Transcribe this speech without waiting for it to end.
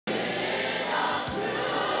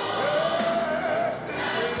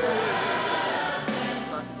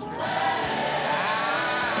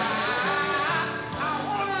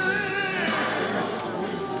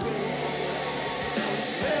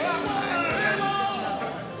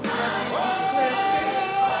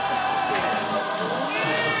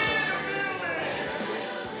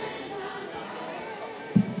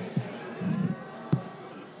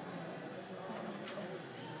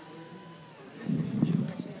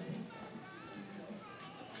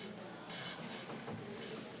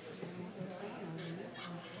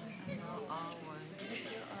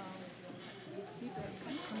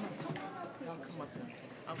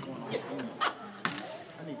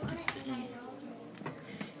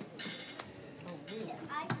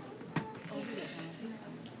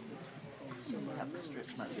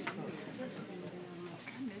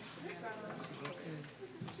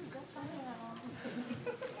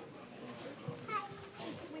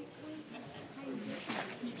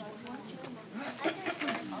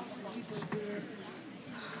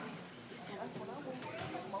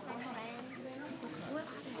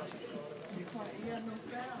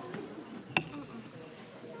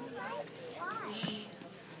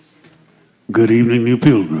Good evening, New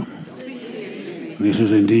Pilgrim. This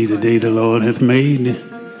is indeed the day the Lord hath made.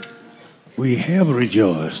 We have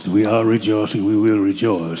rejoiced. We are rejoicing. We will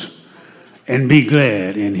rejoice and be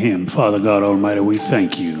glad in him. Father God Almighty, we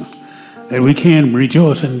thank you that we can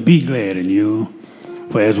rejoice and be glad in you.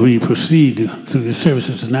 For as we proceed through the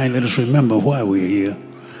services tonight, let us remember why we are here.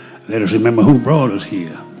 Let us remember who brought us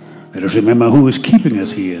here. Let us remember who is keeping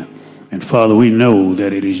us here. And Father, we know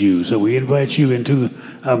that it is you. So we invite you into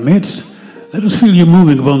our midst. Let us feel you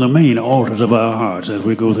moving upon the main altars of our hearts as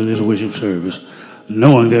we go through this worship service,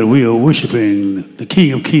 knowing that we are worshiping the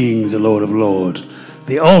King of Kings, the Lord of Lords,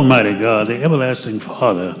 the Almighty God, the everlasting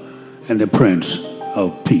Father, and the Prince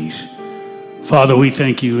of Peace. Father, we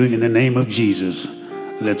thank you in the name of Jesus.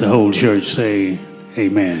 Let the whole church say,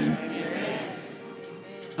 Amen.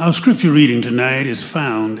 Our scripture reading tonight is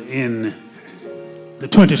found in the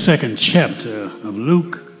 22nd chapter of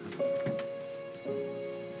Luke.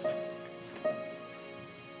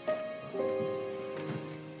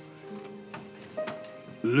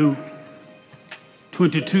 Luke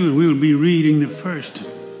 22, and we will be reading the first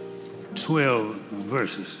 12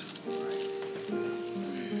 verses.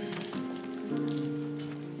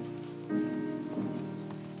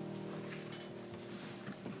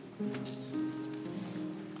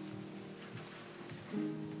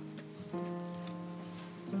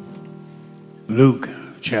 Luke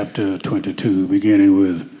chapter 22, beginning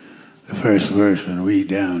with the first verse, and read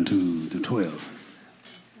down to the 12th.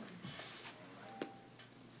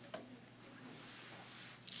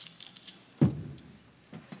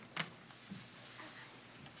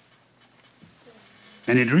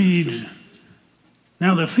 And it reads,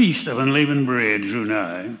 Now the feast of unleavened bread drew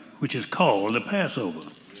nigh, which is called the Passover.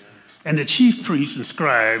 And the chief priests and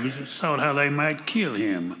scribes sought how they might kill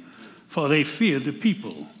him, for they feared the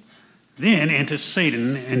people. Then entered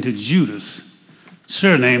Satan into Judas,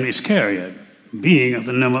 surnamed Iscariot, being of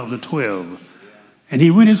the number of the 12. And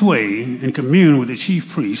he went his way and communed with the chief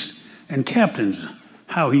priests and captains,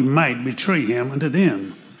 how he might betray him unto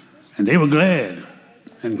them. And they were glad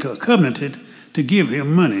and covenanted to give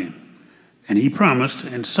him money. And he promised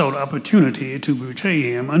and sought opportunity to betray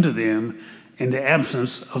him unto them in the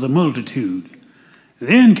absence of the multitude.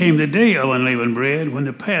 Then came the day of unleavened bread, when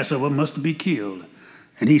the Passover must be killed.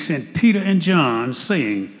 And he sent Peter and John,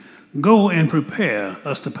 saying, Go and prepare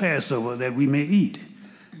us the Passover, that we may eat.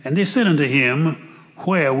 And they said unto him,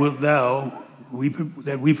 Where wilt thou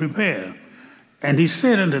that we prepare? And he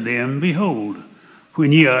said unto them, Behold,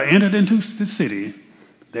 when ye are entered into the city,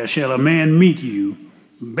 there shall a man meet you,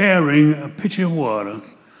 bearing a pitcher of water.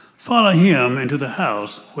 Follow him into the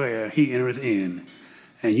house where he entereth in.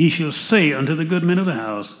 And ye shall say unto the good men of the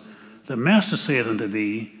house, The master saith unto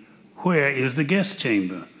thee, Where is the guest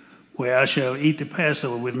chamber, where I shall eat the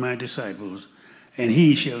Passover with my disciples? And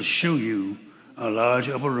he shall show you a large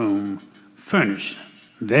upper room, furnished.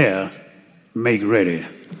 There make ready.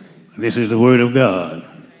 This is the word of God.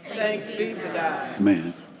 Thanks be to God.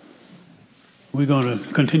 Amen. We're going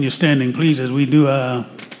to continue standing, please, as we do our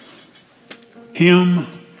hymn,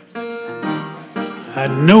 I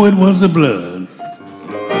Know It Was the Blood.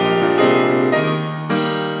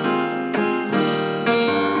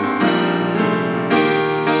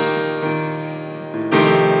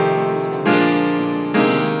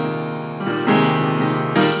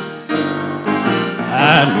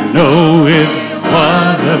 I know it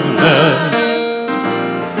was the blood.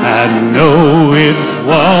 I know it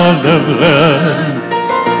was the blood.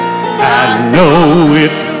 I know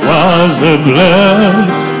it was the blood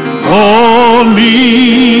for me.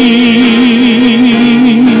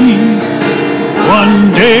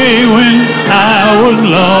 One day when I was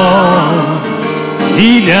lost,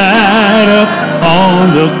 he died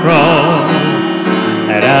upon the cross.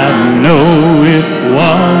 And I know it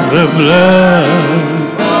was the blood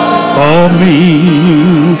for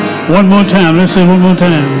me. One more time, let's say one more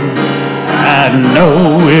time. I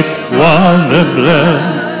know it was the blood.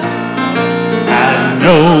 I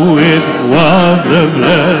know it was the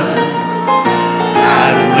blood.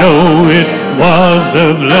 I know it was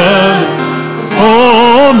the blood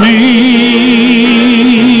for me.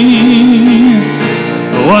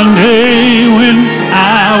 One day when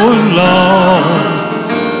I was lost,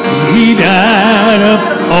 he died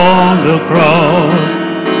upon the cross.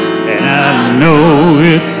 And I know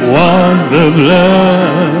it was the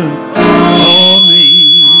blood for me.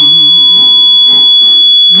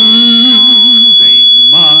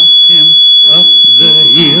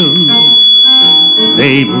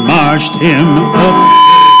 They marched him up.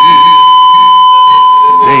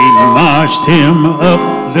 They marched him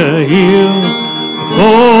up the hill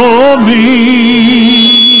for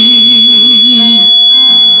me.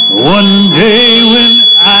 one day when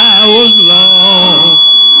I was lost,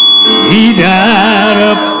 he died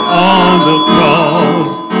up on the cross,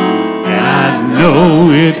 and I know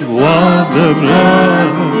it was the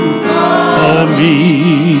blood of me.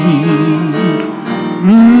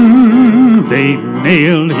 They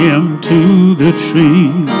nailed him to the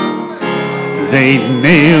tree. They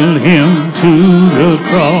nailed him to the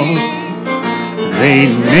cross. They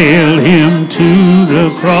nailed him to the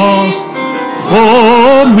cross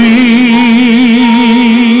for me.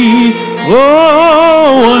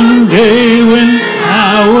 Oh, one day when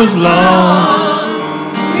I was lost,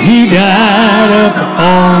 he died up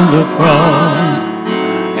on the cross,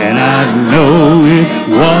 and I know it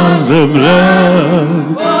was the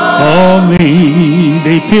blood of me.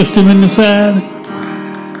 They pierced him in the side.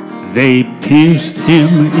 They pierced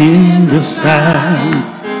him in the side.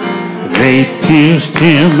 They pierced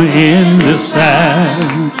him in the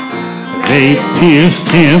side. They pierced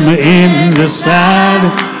him in the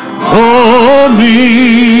side for me.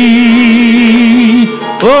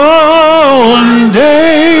 Oh, one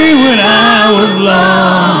day when I was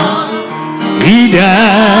lost, he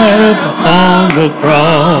died upon the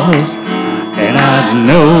cross, and I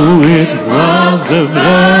know it was the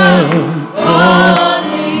blood.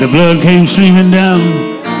 Oh, the blood came streaming down.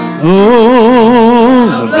 Oh,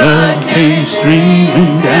 the blood came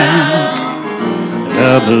streaming down.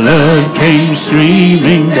 The blood came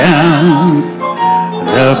streaming down.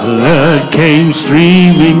 The blood came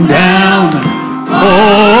streaming down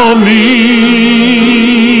for me.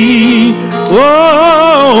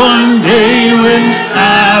 Oh, one day when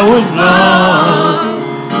I was lost,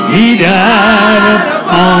 he died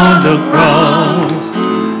upon the cross,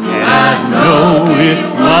 and I know it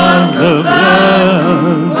was the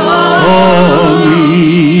blood for me.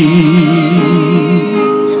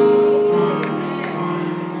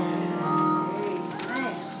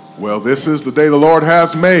 Well, this is the day the Lord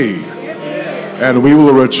has made, and we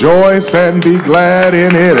will rejoice and be glad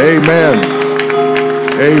in it. Amen.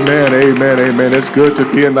 Amen, amen, amen. It's good to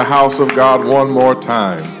be in the house of God one more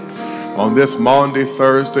time. On this Maundy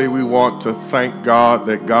Thursday, we want to thank God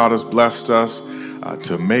that God has blessed us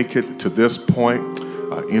to make it to this point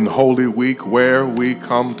in Holy Week, where we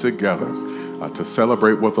come together to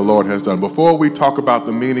celebrate what the Lord has done. Before we talk about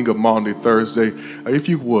the meaning of Maundy Thursday, if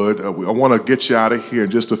you would, I want to get you out of here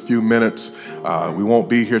in just a few minutes. We won't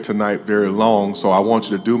be here tonight very long, so I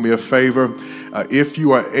want you to do me a favor. If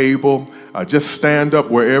you are able, just stand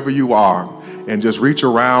up wherever you are and just reach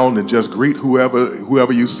around and just greet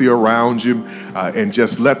whoever you see around you, and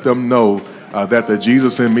just let them know that the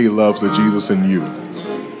Jesus in me loves the Jesus in you.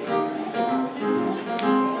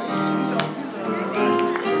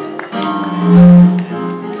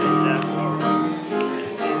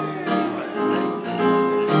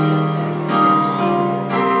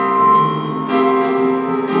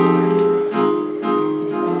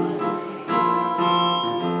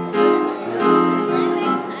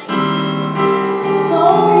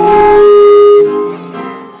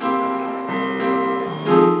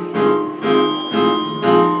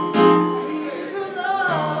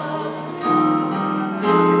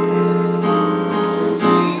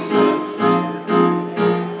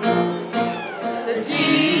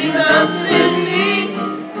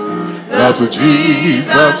 The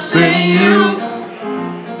Jesus in you,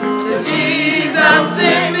 the Jesus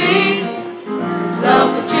in me,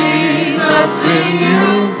 loves the Jesus in you,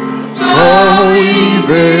 so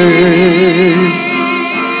easy,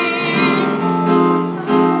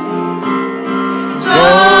 so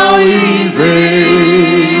easy,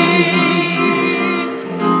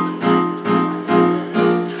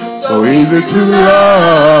 so easy to love.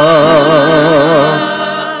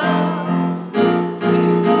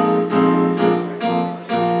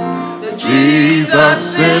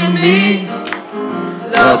 Jesus in me,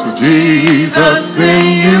 loves the Jesus in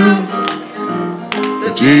you.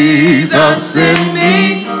 The Jesus in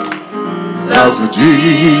me, loves the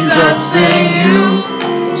Jesus in you.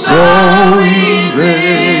 So easy,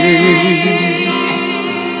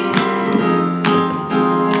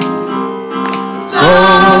 so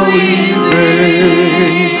easy,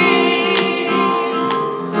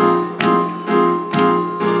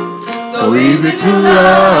 so easy to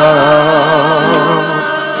love.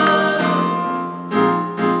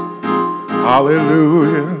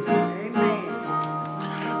 Hallelujah.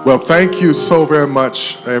 Amen. Well, thank you so very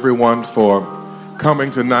much, everyone, for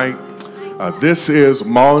coming tonight. This is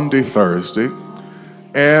Maundy Thursday,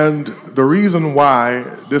 and the reason why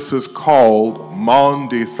this is called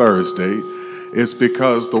Maundy Thursday is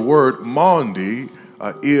because the word Maundy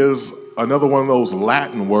is another one of those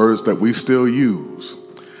Latin words that we still use.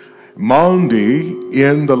 Maundy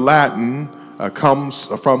in the Latin comes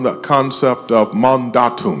from the concept of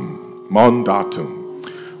mandatum,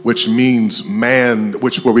 which means man,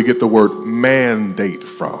 where we get the word mandate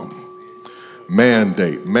from.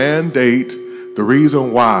 Mandate. The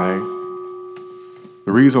reason why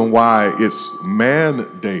it's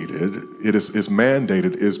mandated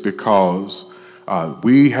is because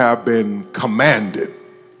we have been commanded.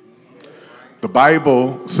 The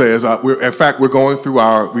Bible says, we're going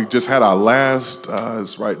through we just had our last,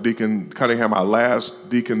 that's right, Deacon Cunningham, our last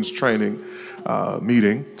deacons training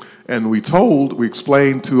meeting. And we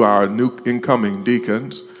explained to our new incoming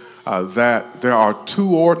deacons that there are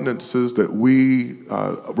two ordinances that we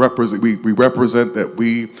represent, that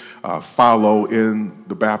we follow in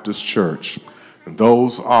the Baptist church. And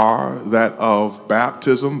those are that of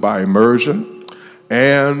baptism by immersion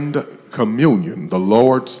and communion, the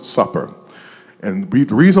Lord's Supper. And the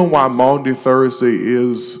reason why Maundy Thursday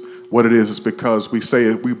is what it is because we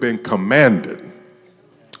say we've been commanded.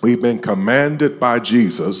 We've been commanded by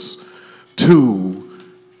Jesus to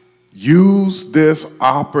use this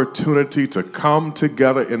opportunity to come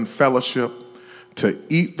together in fellowship, to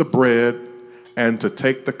eat the bread and to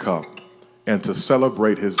take the cup and to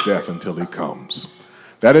celebrate his death until he comes.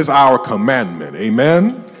 That is our commandment.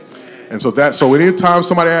 Amen? And so anytime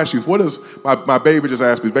somebody asks you, what is, my baby just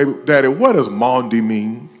asked me, baby, Daddy, what does Maundy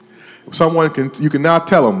mean? You can now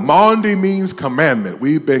tell them, Maundy means commandment.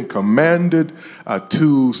 We've been commanded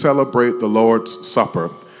to celebrate the Lord's Supper.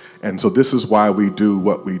 And so this is why we do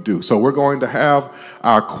what we do. So we're going to have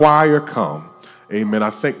our choir come. Amen. I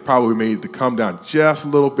think probably we need to come down just a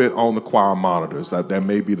little bit on the choir monitors. That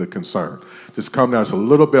may be the concern. Just come down just a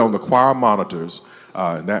little bit on the choir monitors.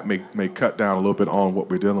 And that may cut down a little bit on what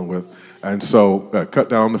we're dealing with. And so cut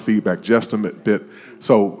down on the feedback just a bit.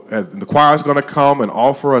 So the choir is going to come and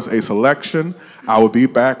offer us a selection. I will be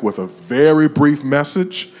back with a very brief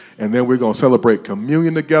message. And then we're going to celebrate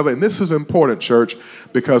communion together. And this is important, church,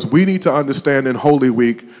 because we need to understand in Holy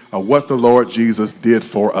Week what the Lord Jesus did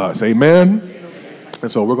for us. Amen?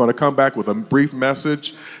 And so we're going to come back with a brief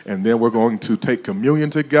message, and then we're going to take communion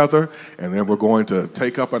together, and then we're going to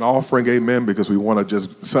take up an offering, amen, because we want to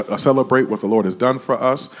just celebrate what the Lord has done for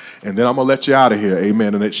us. And then I'm going to let you out of here,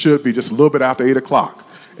 amen. And it should be just a little bit after 8 o'clock.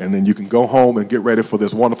 And then you can go home and get ready for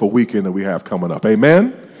this wonderful weekend that we have coming up.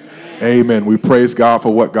 Amen? Amen. We praise God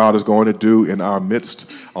for what God is going to do in our midst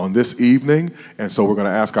on this evening. And so we're going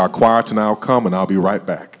to ask our choir to now come, and I'll be right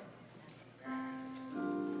back.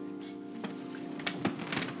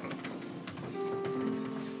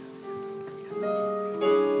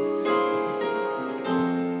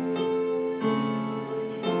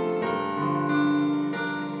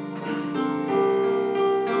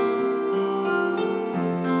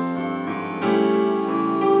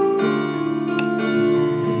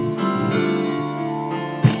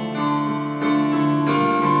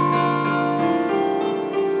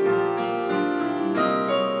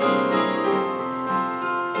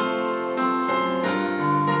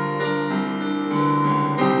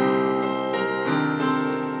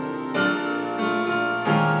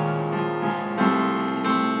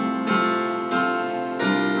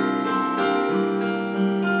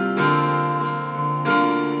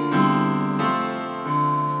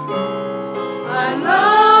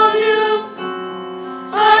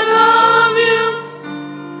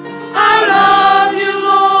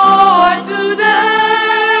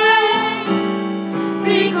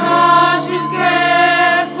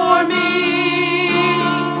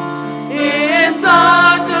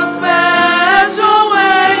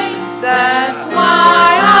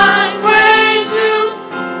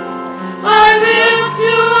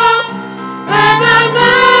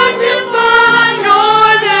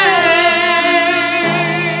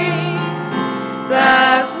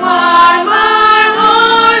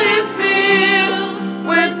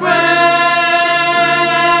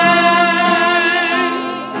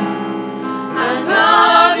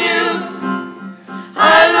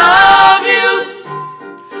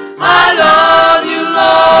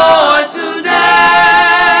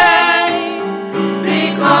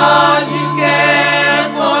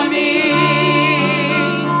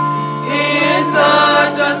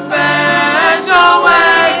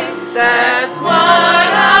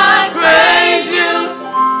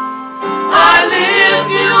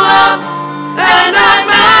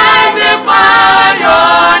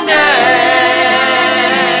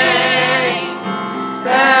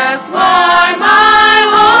 That's why my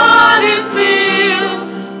heart is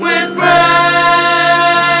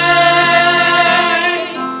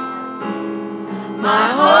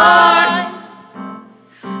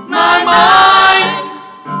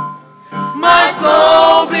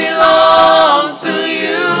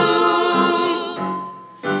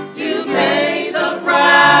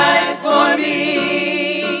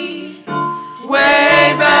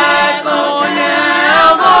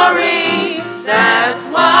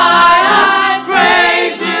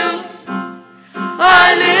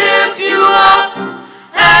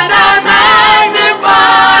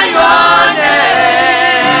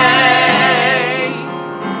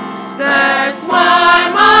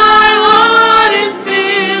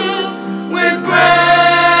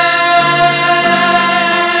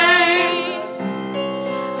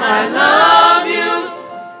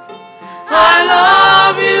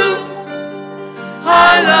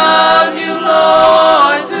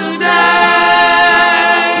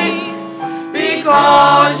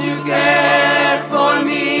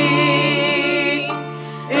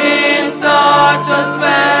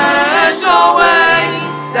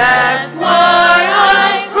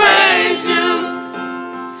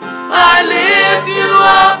lift you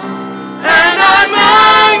up and I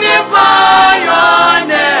magnify your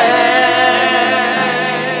name.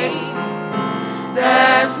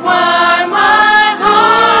 That's why my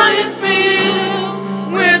heart is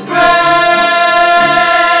filled with praise.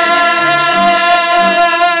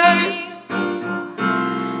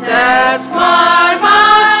 That's why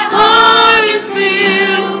my heart is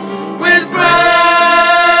filled with praise.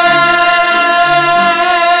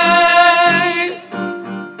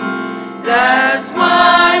 That's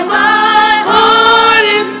why my heart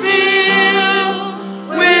is filled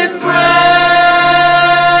with praise.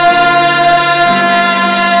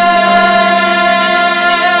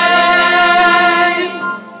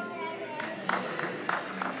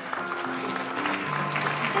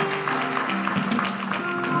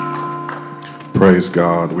 Praise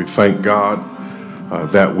God. We thank God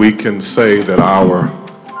that we can say that our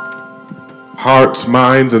hearts,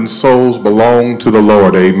 minds, and souls belong to the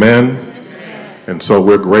Lord. Amen. And so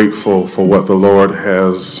we're grateful for what the Lord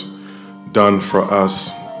has done for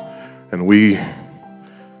us. And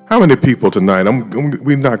how many people tonight,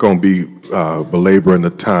 we're not going to be belaboring the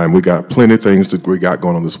time. We got plenty of things that we got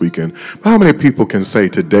going on this weekend. But how many people can say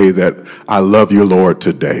today that I love you, Lord,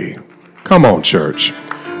 today? Come on, church.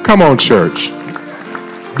 Come on, church.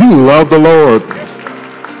 Do you love the Lord?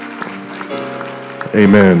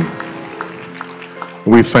 Amen.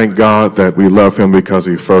 We thank God that we love him because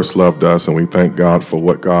he first loved us, and we thank God for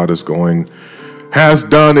what God has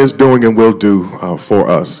done, is doing, and will do for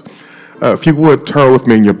us. If you would, turn with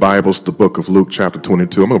me in your Bibles to the book of Luke chapter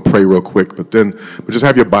 22. I'm going to pray real quick, but just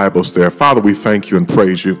have your Bibles there. Father, we thank you and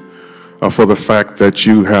praise you for the fact that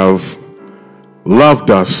you have loved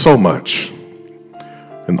us so much,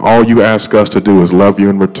 and all you ask us to do is love you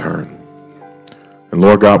in return. And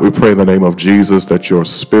Lord God, we pray in the name of Jesus that your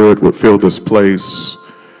spirit would fill this place.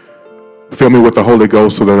 Fill me with the Holy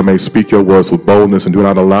Ghost so that I may speak your words with boldness, and do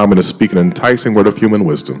not allow me to speak an enticing word of human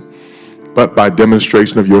wisdom, but by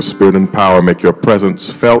demonstration of your spirit and power, make your presence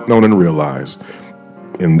felt, known, and realized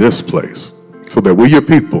in this place, so that we, your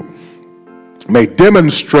people, may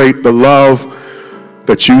demonstrate the love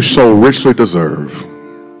that you so richly deserve.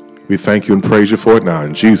 We thank you and praise you for it now.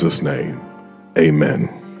 In Jesus' name,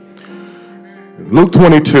 amen. Luke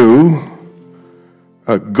 22,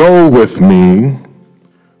 go with me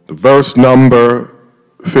to verse number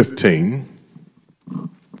 15.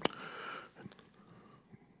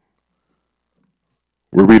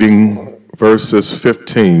 We're reading verses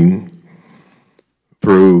 15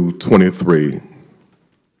 through 23. If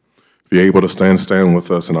you're able to stand with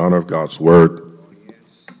us in honor of God's word.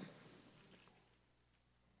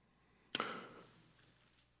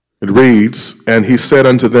 It reads, "And he said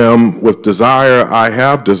unto them, with desire I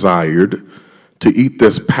have desired to eat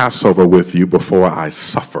this Passover with you before I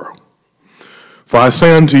suffer. For I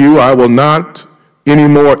say unto you, I will not any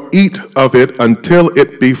more eat of it until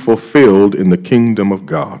it be fulfilled in the kingdom of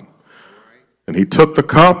God. And he took the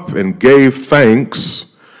cup and gave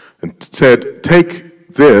thanks and said, Take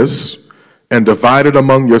this and divide it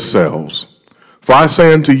among yourselves. For I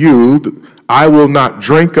say unto you, I will not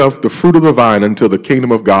drink of the fruit of the vine until the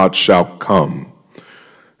kingdom of God shall come.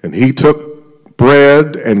 And he took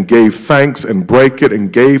bread and gave thanks and brake it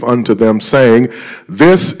and gave unto them, saying,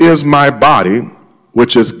 This is my body,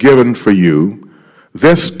 which is given for you.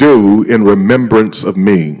 This do in remembrance of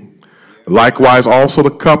me. Likewise also the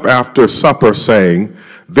cup after supper, saying,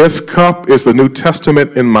 This cup is the New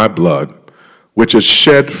Testament in my blood, which is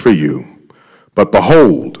shed for you. But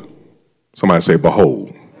behold," somebody say,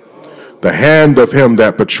 behold, "the hand of him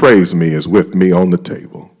that betrays me is with me on the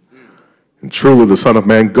table. And truly the Son of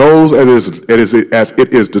Man goes as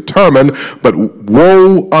it is determined, but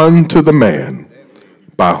woe unto the man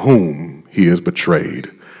by whom he is betrayed."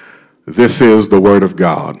 This is the word of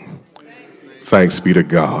God. Thanks be to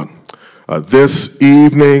God. This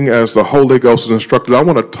evening, as the Holy Ghost is instructed, I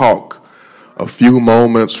want to talk a few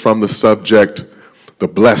moments from the subject, the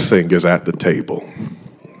blessing is at the table.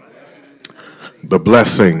 The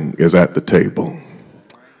blessing is at the table.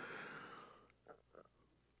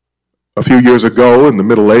 A few years ago in the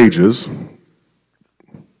Middle Ages,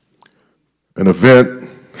 an event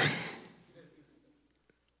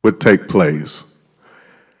would take place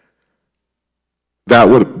that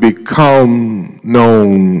would become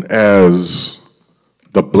known as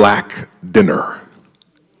the Black Dinner.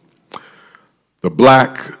 The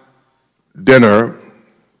Black Dinner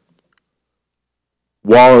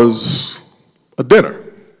was a dinner.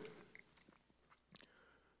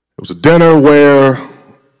 It was a dinner where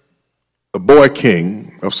the boy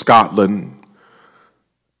king of Scotland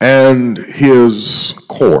and his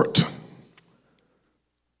court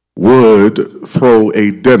would throw a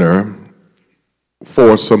dinner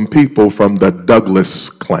for some people from the Douglas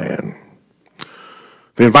clan.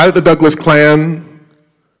 They invited the Douglas clan,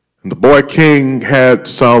 and the boy king had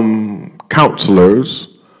some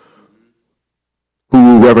counselors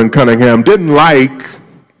who Reverend Cunningham didn't like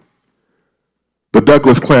the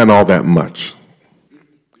Douglas clan all that much.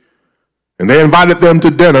 And they invited them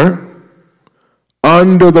to dinner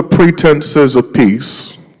under the pretenses of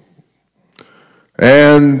peace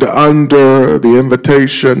and under the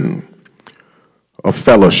invitation of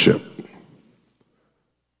fellowship.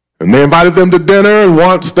 And they invited them to dinner, and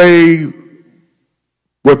once they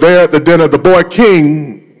were there at the dinner, the boy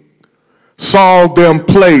king saw them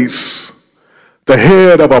place the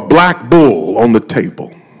head of a black bull on the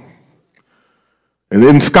table. And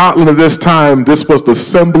in Scotland at this time, this was the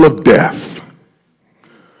symbol of death.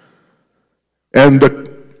 And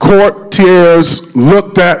the courtiers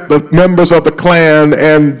looked at the members of the clan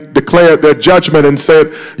and declared their judgment and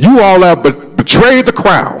said, "You all have betrayed the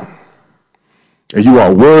crown, and you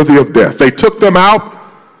are worthy of death." They took them out,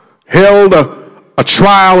 held a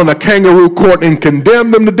trial in a kangaroo court, and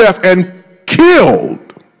condemned them to death and killed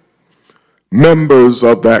members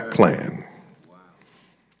of that clan.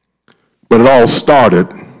 But it all started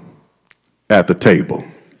at the table.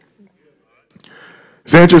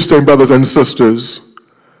 It's interesting, brothers and sisters,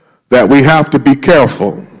 that we have to be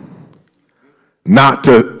careful not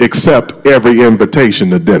to accept every invitation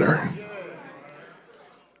to dinner.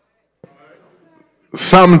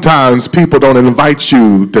 Sometimes people don't invite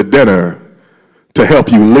you to dinner to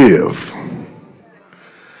help you live,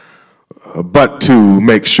 but to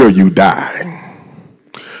make sure you die.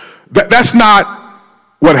 That's not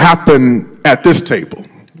what happened at this table.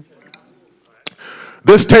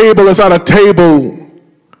 This table is not a table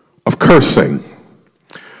of cursing.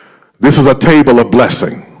 This is a table of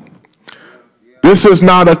blessing. This is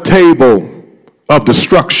not a table of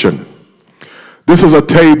destruction. This is a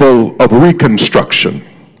table of reconstruction.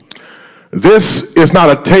 This is not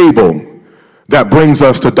a table that brings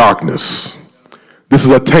us to darkness. This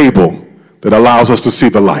is a table that allows us to see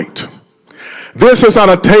the light. This is not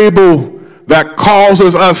a table that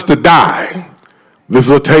causes us to die. This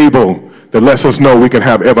is a table that lets us know we can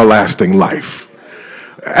have everlasting life.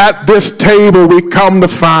 At this table, we come to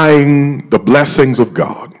find the blessings of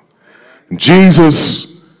God. Jesus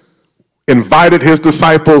invited his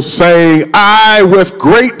disciples, saying, "I, with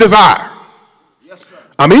great desire,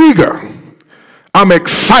 I'm eager, I'm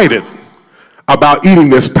excited about eating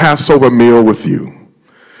this Passover meal with you."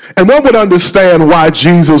 And one would understand why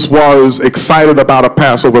Jesus was excited about a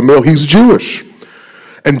Passover meal. He's Jewish,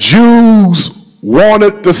 and Jews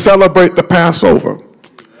wanted to celebrate the Passover.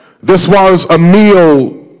 This was a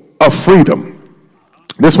meal of freedom.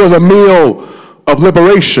 This was a meal of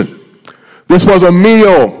liberation. This was a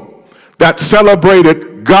meal that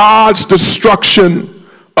celebrated God's destruction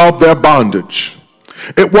of their bondage.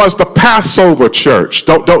 It was the Passover, church.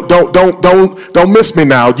 Don't miss me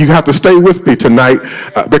now. You have to stay with me tonight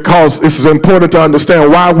because this is important to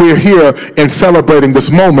understand why we're here and celebrating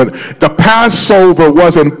this moment. The Passover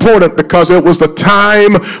was important because it was the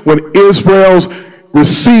time when Israel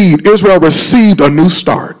received a new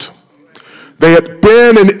start. They had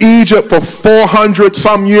been in Egypt for 400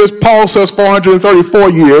 some years. Paul says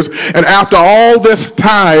 434 years. And after all this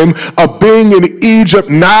time of being in Egypt,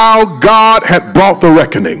 now God had brought the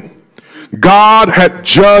reckoning. God had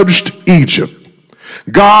judged Egypt.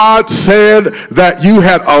 God said that you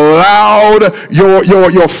had allowed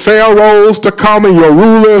your pharaohs to come and your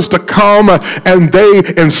rulers to come, and they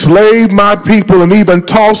enslaved my people and even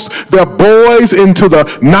tossed their boys into the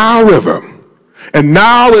Nile River. And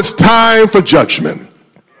now it's time for judgment.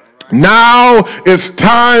 Now it's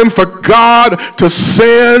time for God to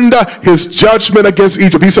send his judgment against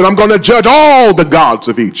Egypt. He said, "I'm going to judge all the gods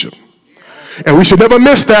of Egypt." And we should never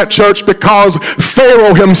miss that, church, because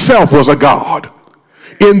Pharaoh himself was a god.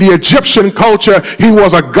 In the Egyptian culture, he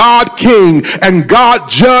was a god king, and God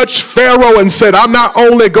judged Pharaoh and said, "I'm not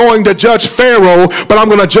only going to judge Pharaoh, but I'm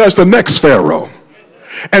going to judge the next Pharaoh."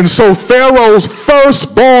 And so Pharaoh's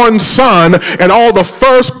firstborn son and all the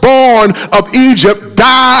firstborn of Egypt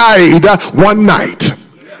died one night.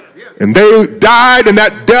 And they died, and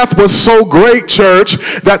that death was so great, church,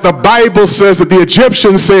 that the Bible says that the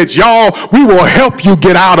Egyptians said, "Y'all, we will help you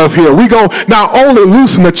get out of here. We go not only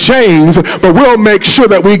loosen the chains, but we'll make sure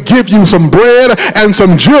that we give you some bread and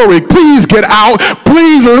some jewelry. Please get out.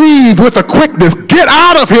 Please leave with a quickness. Get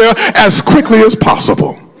out of here as quickly as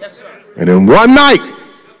possible." And in one night,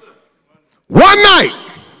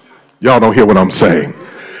 y'all don't hear what I'm saying.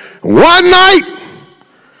 One night,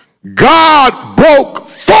 God broke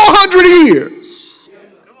 400 years.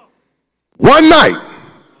 One night,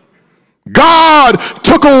 God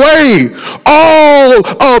took away all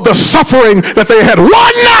of the suffering that they had. One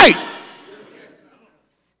night,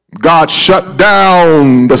 God shut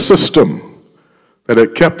down the system that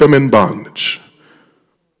had kept them in bondage.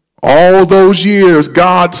 All those years,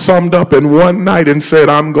 God summed up in one night and said,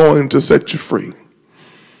 I'm going to set you free.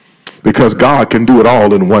 Because God can do it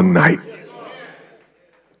all in one night.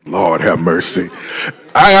 Lord have mercy.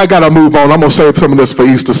 I got to move on. I'm going to save some of this for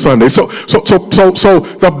Easter Sunday. So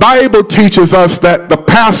the Bible teaches us that the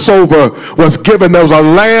Passover was given. There was a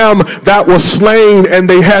lamb that was slain, and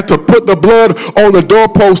they had to put the blood on the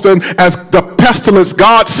doorpost. And as the pestilence,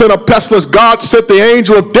 God sent a pestilence. God sent the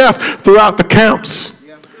angel of death throughout the camps.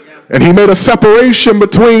 And he made a separation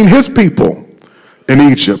between his people in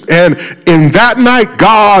Egypt. And in that night,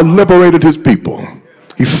 God liberated his people.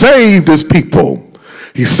 He saved his people.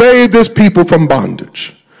 He saved his people from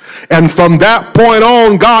bondage. And from that point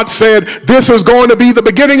on, God said, this is going to be the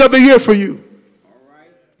beginning of the year for you.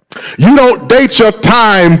 You don't date your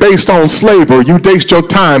time based on slavery. You date your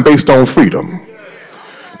time based on freedom.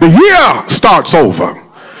 The year starts over.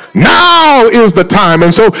 Now is the time.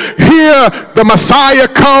 And so here the Messiah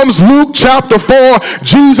comes. Luke chapter 4,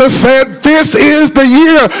 Jesus said, this is the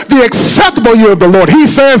year, the acceptable year of the Lord. He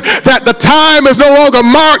says that the time is no longer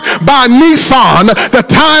marked by Nisan. The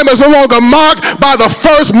time is no longer marked by the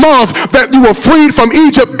first month that you were freed from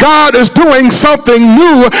Egypt. God is doing something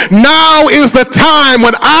new. Now is the time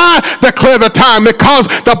when I declare the time,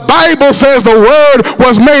 because the Bible says the word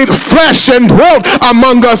was made flesh and dwelt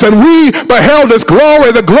among us, and we beheld his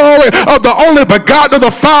glory, the glory of the only begotten of the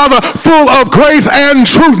Father, full of grace and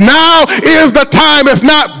truth. Now is the time. It's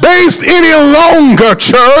not based any longer,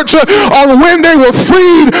 church, on when they were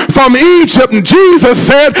freed from Egypt. And Jesus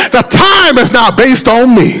said, the time is now based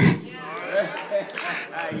on me.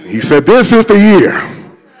 He said, this is the year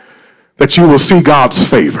that you will see God's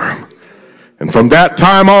favor. And from that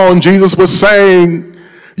time on, Jesus was saying,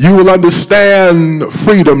 you will understand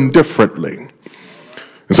freedom differently.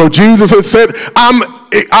 And so Jesus had said,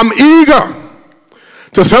 I'm eager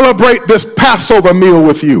to celebrate this Passover meal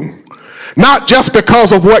with you. Not just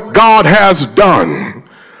because of what God has done,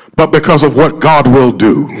 but because of what God will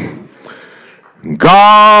do.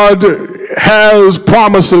 God has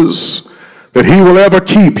promises that he will ever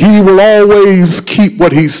keep. He will always keep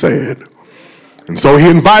what he said. And so he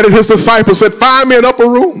invited his disciples, said, find me an upper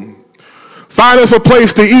room. Find us a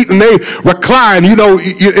place to eat. And they recline. You know,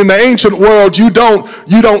 in the ancient world, you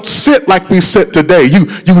don't sit like we sit today. You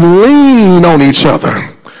lean on each other.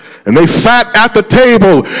 And they sat at the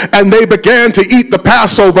table and they began to eat the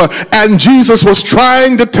Passover. And Jesus was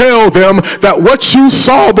trying to tell them that what you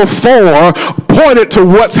saw before pointed to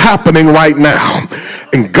what's happening right now.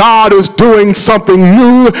 And God is doing something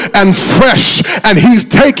new and fresh. And he's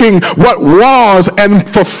taking what was and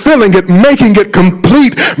fulfilling it, making it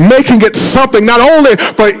complete, making it something not only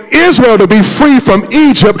for Israel to be free from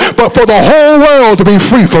Egypt, but for the whole world to be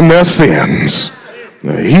free from their sins.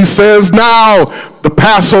 He says now the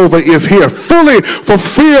Passover is here, fully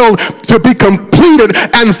fulfilled, to be completed,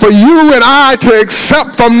 and for you and I to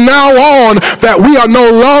accept from now on that we are no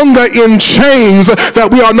longer in chains, that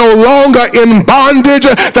we are no longer in bondage,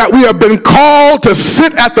 that we have been called to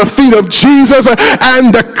sit at the feet of Jesus and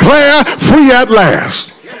declare free at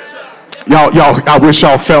last. Y'all, I wish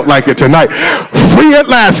y'all felt like it tonight. Free at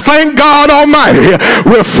last. Thank God Almighty,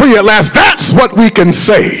 we're free at last. That's what we can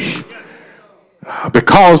say.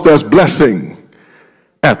 Because there's blessing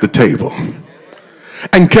at the table.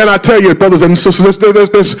 And can I tell you, brothers and sisters,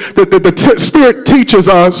 the Spirit teaches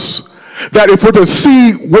us that if we're to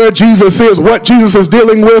see where Jesus is, what Jesus is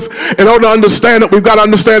dealing with, in order to understand it, we've got to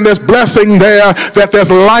understand there's blessing there, that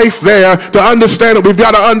there's life there. To understand it, we've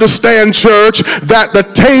got to understand, church, that the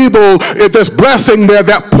table, if there's blessing there,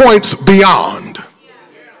 that points beyond.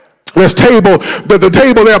 This table, the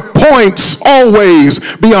table there points always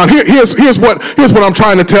beyond. Here's what I'm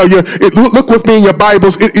trying to tell you. Look with me in your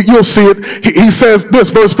Bibles. You'll see it. He says this,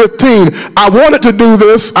 verse 15. I wanted to do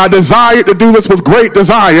this. I desired to do this with great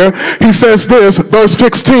desire. He says this, verse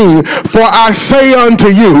 16. For I say unto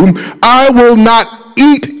you, I will not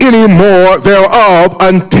eat any more thereof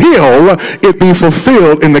until it be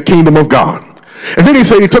fulfilled in the kingdom of God. And then he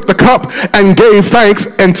said, he took the cup and gave thanks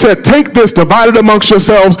and said, take this, divide it amongst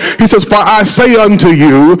yourselves. He says, for I say unto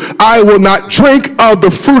you, I will not drink of the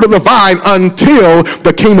fruit of the vine until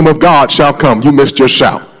the kingdom of God shall come. You missed your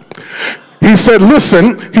shout. He said,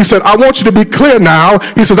 listen, he said, I want you to be clear now.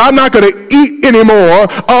 He says, I'm not going to eat any more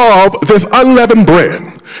of this unleavened bread.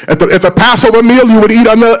 At the Passover meal, you would eat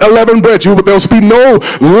unleavened bread. There would be no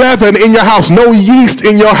leaven in your house, no yeast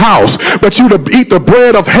in your house, but you would eat the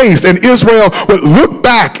bread of haste. And Israel would look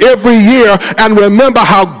back every year and remember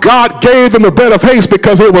how God gave them the bread of haste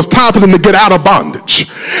because it was time for them to get out of bondage.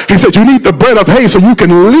 He said, you need the bread of haste so you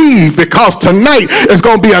can leave, because tonight is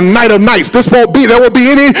going to be a night of nights. There won't be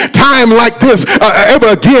any time like this ever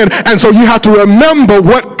again. And so you have to remember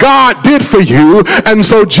what God did for you. And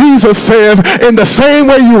so Jesus says, in the same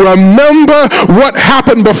way you remember what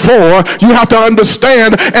happened before, you have to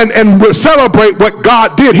understand and celebrate what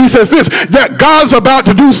God did. He says this, that God's about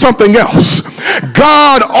to do something else.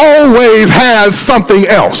 God always has something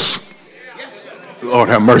else. Lord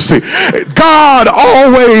have mercy. God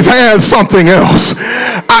always has something else.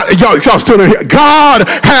 Y'all still in here? God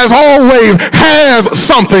always has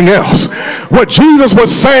something else. What Jesus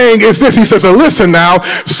was saying is this. He says, listen now,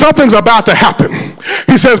 something's about to happen.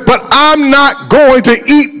 He says, but I'm not going to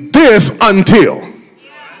eat this until.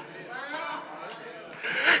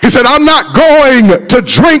 He said, I'm not going to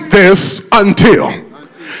drink this until.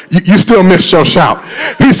 You still missed your shout.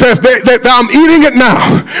 He says, I'm eating it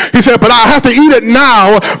now. He said, but I have to eat it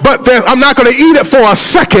now, but I'm not going to eat it for a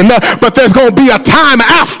second, but there's going to be a time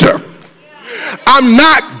after. I'm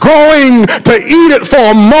not going to eat it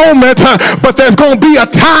for a moment, but there's going to be a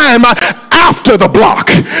time after the block.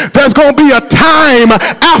 There's going to be a time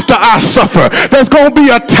after I suffer. There's going to be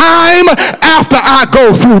a time after I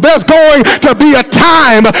go through. There's going to be a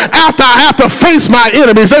time after I have to face my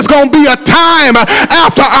enemies. There's going to be a time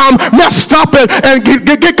after I'm messed up and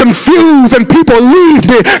get confused and people leave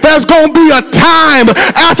me. There's going to be a time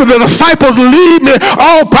after the disciples leave me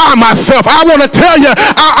all by myself. I want to tell you,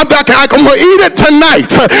 I'm going to eat it tonight.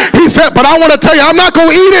 He said, but I want to tell you, I'm not going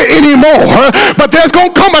to eat it anymore. But there's going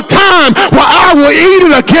to come a time where I will eat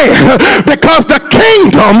it again, because the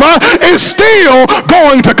kingdom is still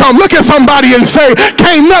going to come. Look at somebody and say,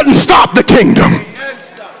 can't nothing stop the kingdom.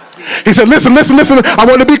 He said, listen, I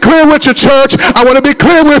want to be clear with you, church. I want to be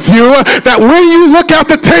clear with you that when you look at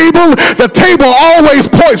the table always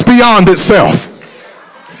points beyond itself.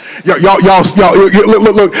 Y'all,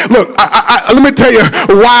 look, let me tell you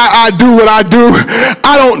why I do what I do.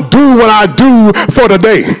 I don't do what I do for the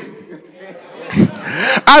day.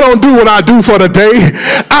 I don't do what I do for the day.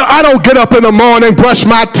 I don't get up in the morning, brush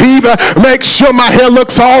my teeth, make sure my hair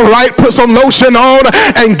looks all right, put some lotion on,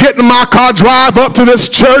 and get in my car, drive up to this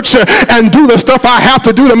church, and do the stuff I have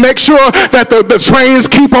to do to make sure that the trains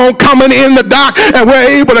keep on coming in the dock, and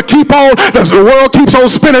we're able to keep on, the world keeps on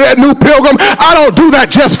spinning at New Pilgrim. I don't do that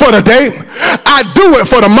just for the day. I do it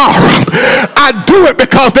for tomorrow. I do it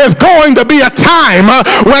because there's going to be a time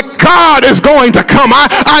where God is going to come.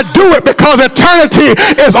 I do it because eternity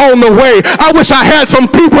is on the way. I wish I had some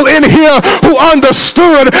people in here who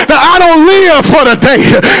understood that I don't live for the day.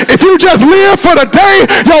 If you just live for the day,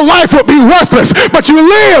 your life would be worthless. But you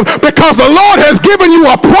live because the Lord has given you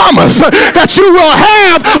a promise that you will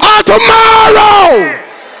have a tomorrow.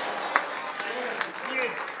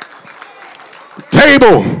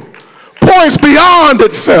 Table points beyond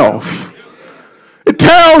itself. It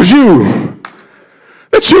tells you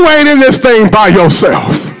that you ain't in this thing by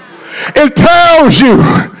yourself. It tells you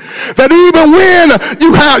that even when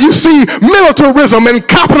you see militarism and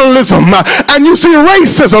capitalism and you see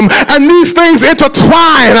racism and these things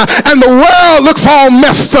intertwine and the world looks all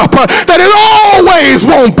messed up, that it always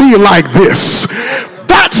won't be like this.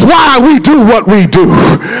 That's why we do what we do.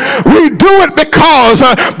 We do it because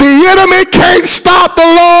the enemy can't stop the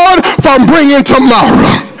Lord from bringing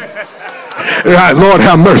tomorrow. Lord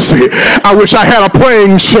have mercy. I wish I had a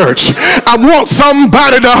praying church. I want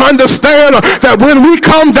somebody to understand that when we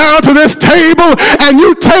come down to this table and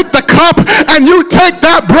you take the cup and you take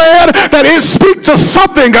that bread, that it speaks to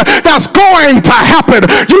something that's going to happen.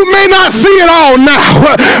 You may not see it all now.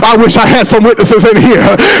 I wish I had some witnesses in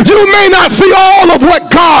here. You may not see all of what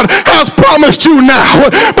God has promised you now,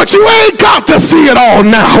 but you ain't got to see it all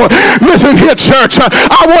now. Listen here, church.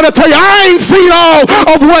 I want to tell you, I ain't seen all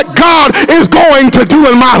of what God is going to do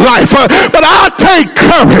in my life, but I take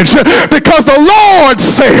courage because the Lord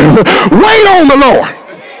says, wait on the Lord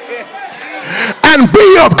and be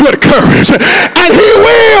of good courage, and he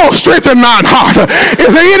will strengthen thine heart. Is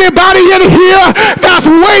there anybody in here that's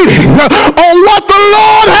waiting on what the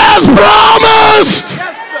Lord has promised?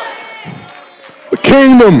 The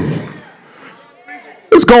kingdom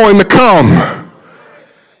is going to come.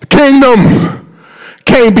 The kingdom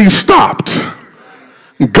can't be stopped.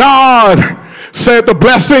 God said the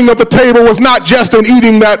blessing of the table was not just in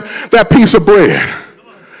eating that piece of bread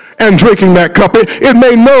and drinking that cup. It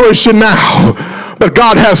may nourish you now, but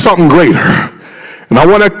God has something greater. And I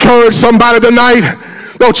want to encourage somebody tonight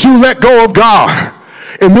Don't you let go of God.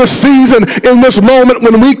 In this season, in this moment,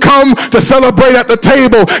 when we come to celebrate at the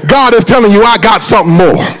table, God is telling you, I got something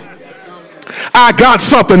more. I got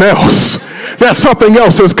something else. That something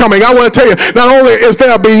else is coming. I want to tell you, not only is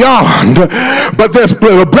there beyond, but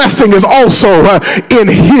the blessing is also in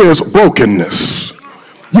his brokenness.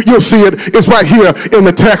 You'll see it. It's right here in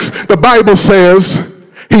the text. The Bible says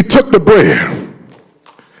he took the bread.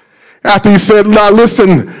 After he said, now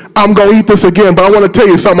listen, I'm going to eat this again, but I want to tell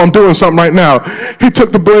you something. I'm doing something right now. He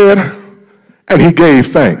took the bread and he gave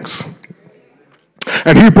thanks.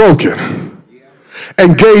 And he broke it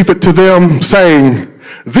and gave it to them, saying,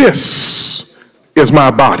 this is my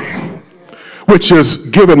body, which is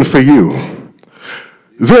given for you.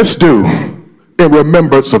 This do in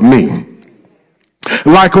remembrance of me.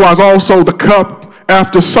 Likewise also the cup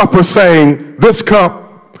after supper, saying, this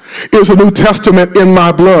cup is a New Testament in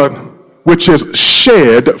my blood, which is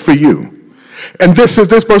shed for you. And this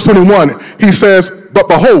verse 21. He says, but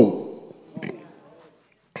behold,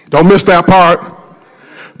 don't miss that part,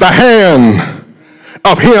 the hand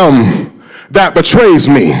of him that betrays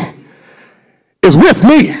me is with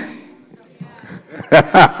me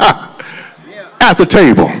at the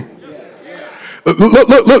table.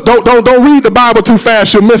 Look, don't read the Bible too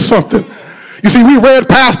fast, you'll miss something. You see, we read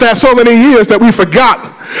past that so many years that we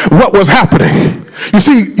forgot what was happening. You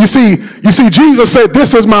see, Jesus said,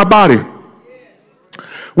 this is my body,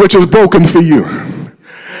 which is broken for you.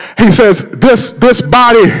 He says, this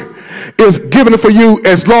body is given for you.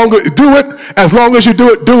 As long as you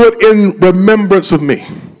do it in remembrance of me.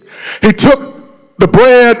 He took the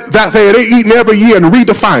bread that they had eaten every year and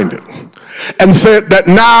redefined it and said that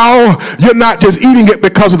now you're not just eating it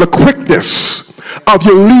because of the quickness of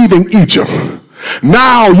your leaving Egypt.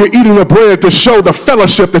 Now you're eating the bread to show the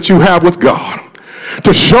fellowship that you have with God.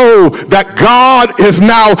 To show that God has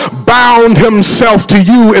now bound himself to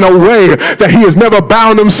you in a way that he has never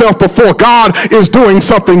bound himself before. God is doing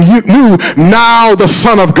something new. Now the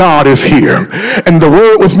Son of God is here. And the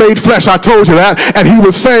Word was made flesh. I told you that. And he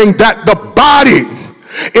was saying that the body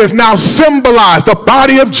is now symbolized. The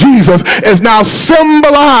body of Jesus is now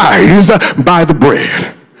symbolized by the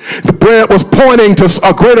bread. The bread was pointing to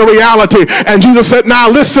a greater reality. And Jesus said, now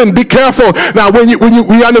listen, be careful. Now when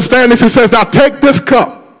we understand this, he says, now take this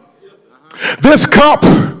cup. This cup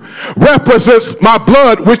represents my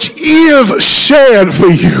blood, which is shed for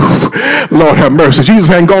you. Lord have mercy. Jesus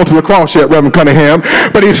hadn't gone to the cross yet, Reverend Cunningham,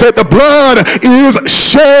 but he said the blood is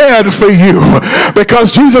shed for you,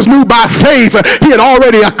 because Jesus knew by faith he had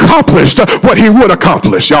already accomplished what he would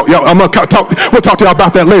accomplish. We'll talk to y'all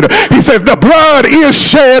about that later. He said the blood is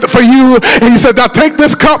shed for you, and he said, now take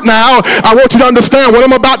this cup now. I want you to understand what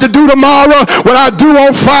I'm about to do tomorrow, what I do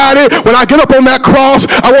on Friday, when I get up on that cross.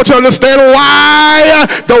 I want you to understand why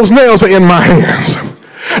those nails are in my hands.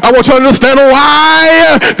 I want you to understand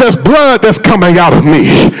why there's blood that's coming out of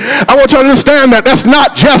me. I want you to understand that that's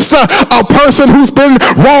not just a person who's been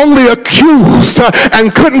wrongly accused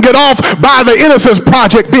and couldn't get off by the Innocence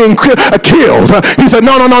Project being killed. He said,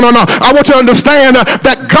 no. I want you to understand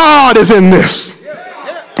that God is in this.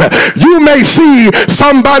 You may see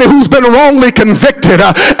somebody who's been wrongly convicted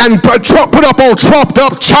and put up on trumped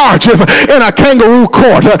up charges in a kangaroo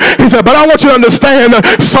court. He said, but I want you to understand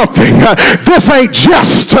something. This ain't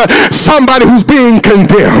just somebody who's being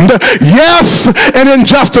condemned. Yes, an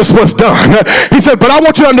injustice was done. He said, but I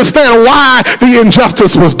want you to understand why the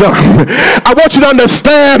injustice was done. I want you to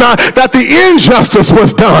understand that the injustice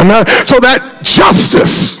was done so that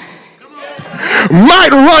justice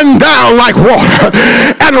might run down like water,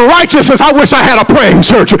 and righteousness, I wish I had a praying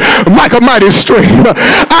church, like a mighty stream.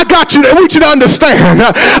 I want you to understand,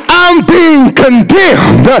 I'm being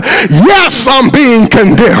condemned. Yes, I'm being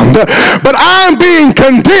condemned, but I'm being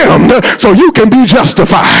condemned so you can be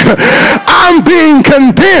justified. I'm being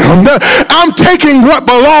condemned. I'm taking what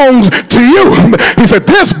belongs to you. He said,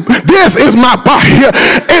 this is my body.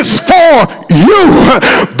 It's for you.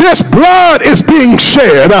 This blood is being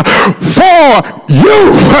shed for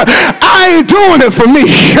you. I ain't doing it for me.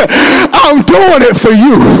 I'm doing it for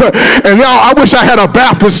you. And y'all, I wish I had a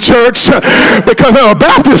Baptist church, because if a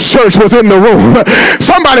Baptist church was in the room,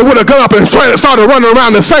 somebody would have gone up and started running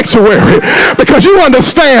around the sanctuary, because you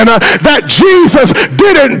understand that Jesus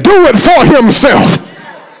didn't do it for himself.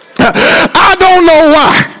 I don't know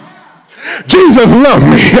why Jesus loved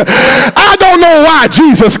me. I don't know why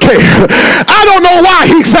Jesus cared. I don't know why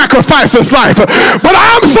he sacrificed his life, but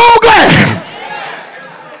I'm so glad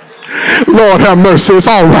Lord have mercy. It's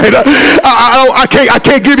all right. I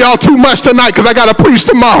can't give y'all too much tonight because I got to preach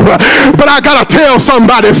tomorrow. But I got to tell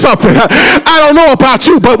somebody something. I don't know about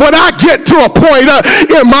you, but when I get to a point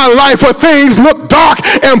in my life where things look dark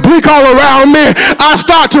and bleak all around me, I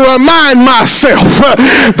start to remind myself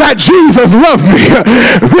that Jesus loved me.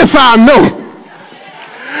 This I know,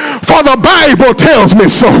 for the Bible tells me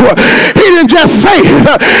so. He didn't just say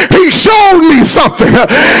it. He showed me something.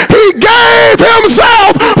 He gave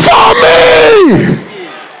himself for me.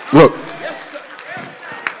 Look.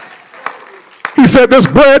 He said, this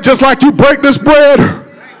bread, just like you break this bread,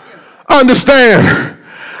 understand,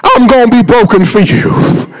 I'm going to be broken for you.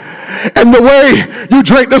 And the way you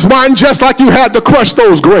drink this wine, just like you had to crush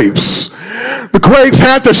those grapes. The grapes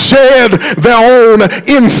had to shed their own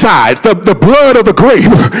insides, the blood of the grape,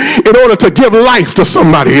 in order to give life to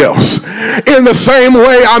somebody else. In the same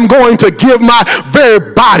way, I'm going to give my very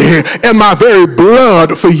body and my very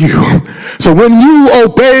blood for you. So when you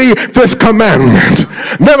obey this commandment,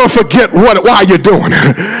 never forget why you're doing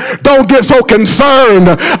it. Don't get so concerned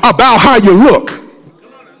about how you look.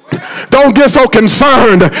 Don't get so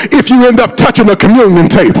concerned if you end up touching a communion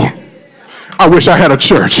table. I wish I had a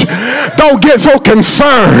church. Don't get so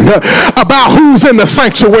concerned about who's in the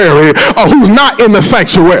sanctuary or who's not in the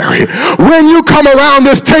sanctuary. When you come around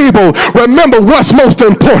this table, remember what's most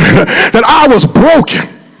important, that I was broken.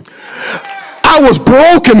 I was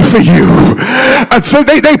broken for you.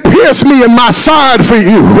 They pierced me in my side for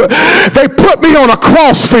you. They put me on a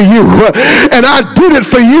cross for you. And I did it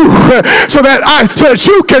for you so that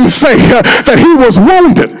you can say that he was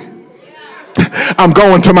wounded. I'm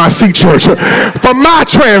going to my seat, church, for my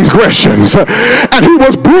transgressions, and he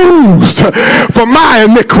was bruised for my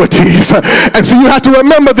iniquities. And so you have to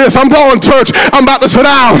remember this. I'm going, church. I'm about to sit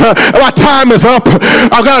down. My time is up.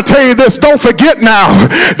 I've got to tell you this. Don't forget now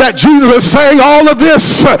that Jesus is saying all of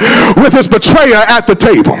this with his betrayer at the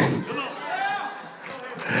table.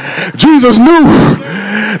 Jesus knew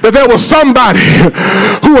that there was somebody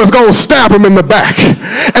who was going to stab him in the back.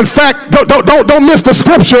 In fact, don't miss the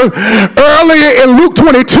scripture. Earlier in Luke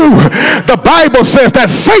 22, the Bible says that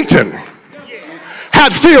Satan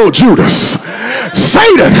had filled Judas.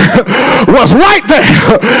 Satan was right there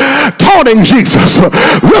taunting Jesus,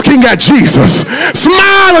 looking at Jesus,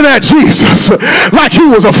 smiling at Jesus like he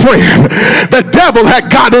was a friend. The devil had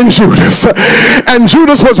got in Judas, and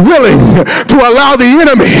Judas was willing to allow the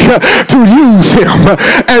enemy to use him.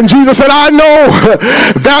 And Jesus said, I know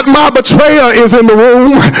that my betrayer is in the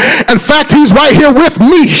room. In fact, he's right here with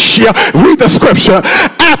me. Read the scripture,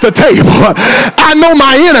 at the table. I know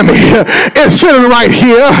my enemy is sitting right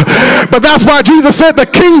here, but that's why Jesus said the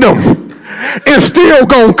kingdom is still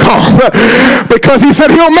gonna come, because he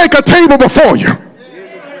said he'll make a table before you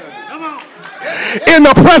in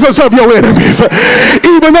the presence of your enemies.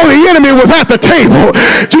 Even though the enemy was at the table,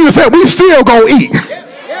 Jesus said we still gonna eat.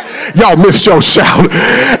 Y'all missed your shout.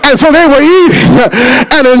 And so they were eating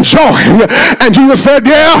and enjoying. And Jesus said,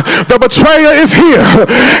 yeah, the betrayer is here.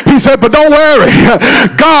 He said, but don't worry.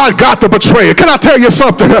 God got the betrayer. Can I tell you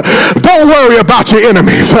something? Don't worry about your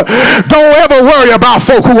enemies. Don't ever worry about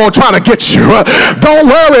folk who won't try to get you. Don't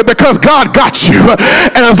worry, because God got you.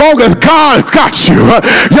 And as long as God got you,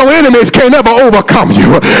 your enemies can't ever overcome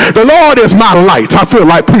you. The Lord is my light. I feel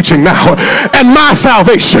like preaching now. And my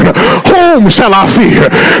salvation. Whom shall I fear?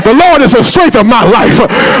 The Lord is the strength of my life.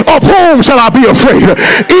 Of whom shall I be afraid?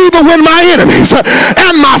 Even when my enemies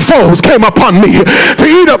and my foes came upon me to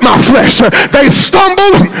eat up my flesh, they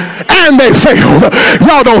stumbled and they failed.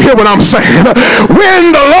 Y'all don't hear what I'm saying.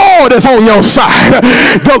 When the Lord is on your side,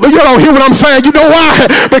 you don't hear what I'm saying. You know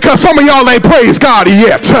why? Because some of y'all ain't praised God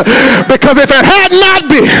yet. Because if it had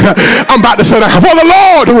not been, I'm about to say that, for the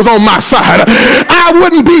Lord who was on my side, I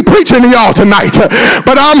wouldn't be preaching to y'all tonight.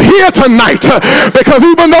 But I'm here tonight because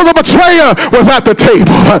even though the betrayer was at the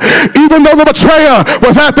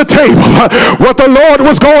table, what the Lord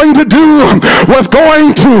was going to do was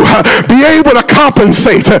going to be able to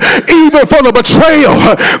compensate even for the betrayal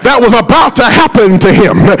that was about to happen to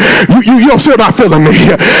him. You're still not feeling me.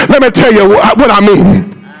 Let me tell you what I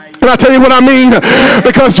mean. Can I tell you what I mean?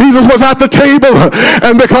 Because Jesus was at the table,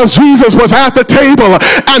 and because Jesus was at the table,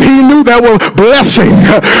 and he knew there was blessing,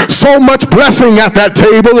 so much blessing at that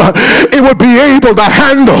table, it would be able to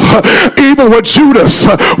handle even what Judas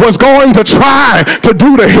was going to try to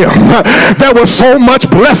do to him. There was so much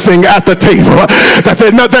blessing at the table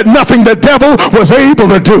that nothing the devil was able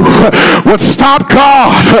to do would stop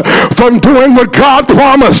God from doing what God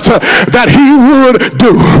promised that he would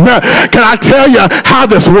do. Can I tell you how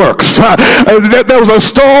this works? works. There was a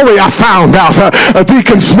story I found out,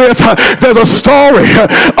 Deacon Smith. There's a story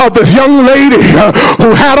of this young lady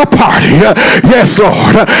who had a party. Yes,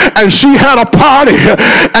 Lord. And she had a party,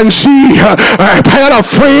 and she had her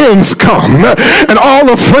friends come, and all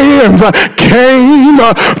the friends came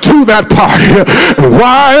to that party. And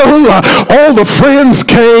while all the friends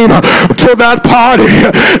came to that party,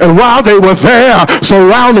 and while they were there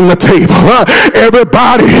surrounding the table,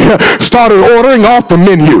 everybody started ordering off the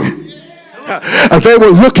menu. They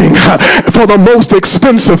were looking for the most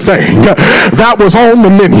expensive thing that was on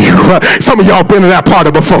the menu. Some of y'all been to that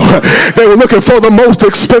party before. They were looking for the most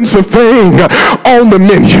expensive thing on the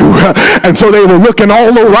menu. And so they were looking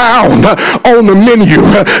all around on the menu,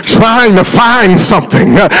 trying to find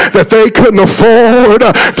something that they couldn't afford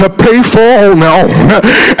to pay for on their own.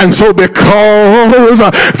 And so because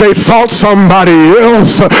they thought somebody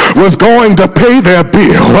else was going to pay their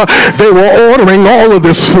bill, they were ordering all of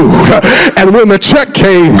this food. And when the check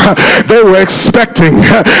came, they were expecting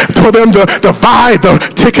for them to divide the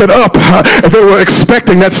ticket up. They were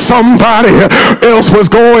expecting that somebody else was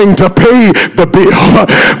going to pay the bill.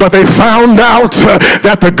 But they found out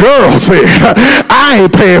that the girl said, I ain't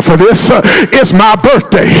paying for this. It's my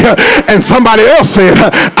birthday. And somebody else said,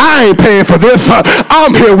 I ain't paying for this.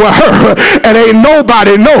 I'm here with her. And ain't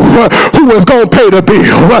nobody know who was going to pay the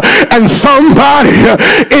bill. And somebody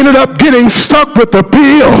ended up getting stuck with the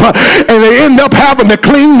bill. And they end up having to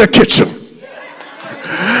clean the kitchen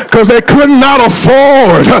because they could not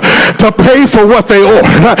afford to pay for what they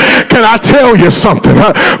ordered. Can I tell you something?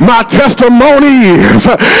 My testimony is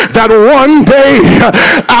that one day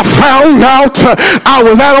I found out I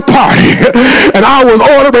was at a party and I was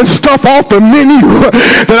ordering stuff off the menu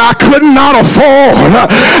that I could not afford.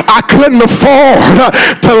 I couldn't afford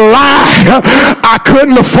to lie. I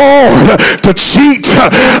couldn't afford to cheat.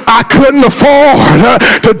 I couldn't afford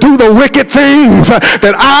to do the wicked things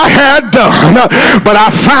that I had done. But I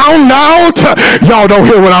found out, y'all don't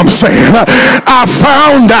hear what I'm saying. I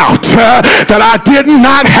found out that I did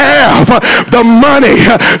not have the money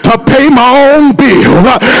to pay my own bill.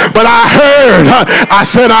 But I heard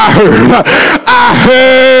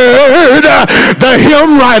the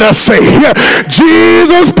hymn writer say,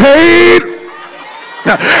 Jesus paid.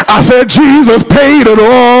 I said, Jesus paid it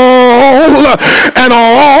all, and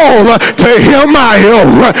all to him I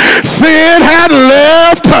owe. Sin had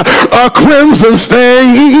left a crimson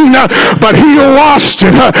stain, but he washed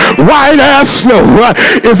it white as snow.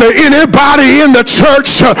 Is there anybody in the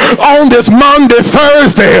church on this Maundy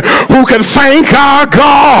Thursday who can thank our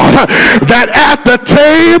God that at the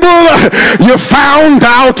table you found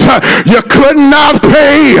out you could not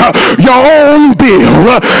pay your own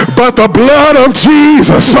bill, but the blood of Jesus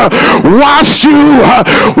washed you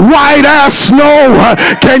white as snow?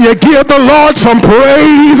 Can you give the Lord some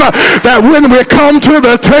praise that when we come to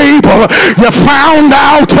the table you found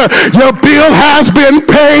out your bill has been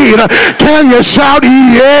paid? Can you shout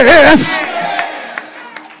yes?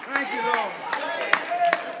 Thank you, Lord.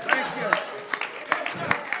 Thank you.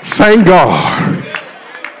 Thank God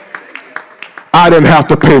I didn't have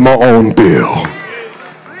to pay my own bill,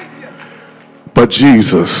 but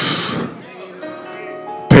Jesus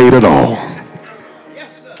paid it all.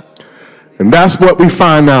 And that's what we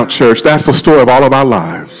find out, church. That's the story of all of our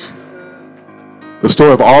lives. The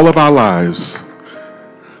story of all of our lives.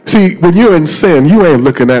 See, when you're in sin, you ain't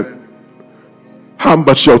looking at how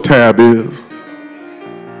much your tab is.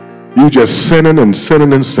 You just sinning and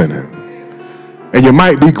sinning and sinning. And you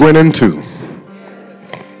might be grinning too.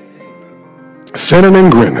 Sinning and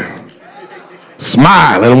grinning.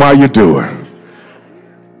 Smiling while you do it.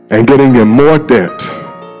 And getting in more debt.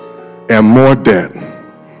 And more debt,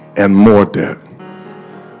 and more debt.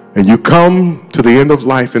 And you come to the end of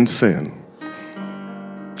life in sin.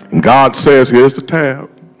 And God says, here's the tab.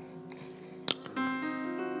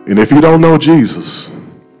 And if you don't know Jesus,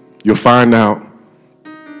 you'll find out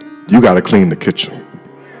you got to clean the kitchen.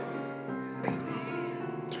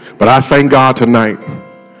 But I thank God tonight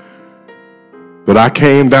that I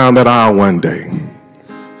came down that aisle one day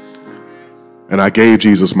and I gave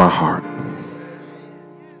Jesus my heart.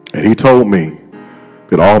 And he told me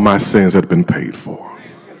that all my sins had been paid for.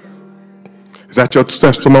 Is that your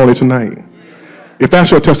testimony tonight? If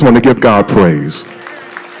that's your testimony, give God praise.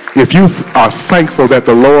 If you are thankful that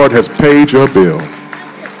the Lord has paid your bill.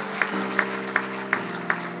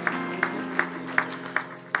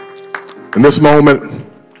 In this moment,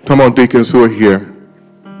 come on, deacons who are here.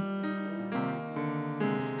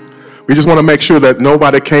 We just want to make sure that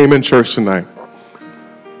nobody came in church tonight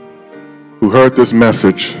who heard this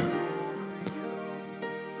message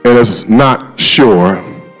and is not sure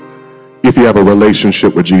if you have a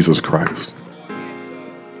relationship with Jesus Christ.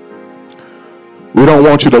 We don't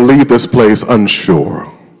want you to leave this place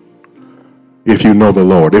unsure if you know the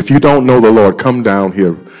Lord. If you don't know the Lord, come down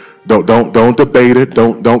here. Don't debate it.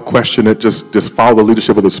 Don't question it. Just follow the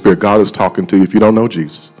leadership of the Spirit. God is talking to you if you don't know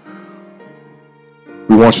Jesus.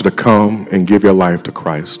 We want you to come and give your life to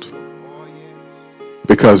Christ,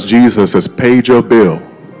 because Jesus has paid your bill.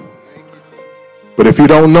 But if you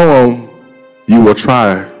don't know him, you will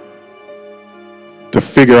try to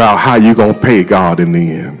figure out how you're going to pay God in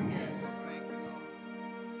the end.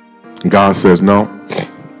 And God says, no,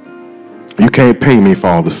 you can't pay me for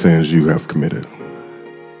all the sins you have committed.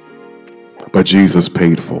 But Jesus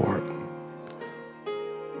paid for it.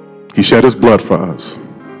 He shed his blood for us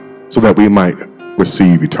so that we might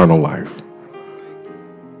receive eternal life.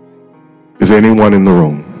 Is anyone in the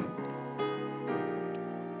room?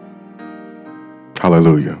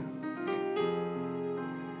 Hallelujah.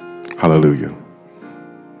 Hallelujah.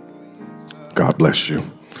 God bless you.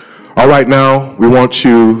 All right, now we want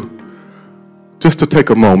you just to take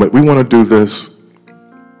a moment. We want to do this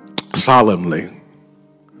solemnly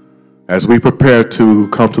as we prepare to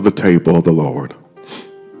come to the table of the Lord.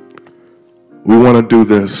 We want to do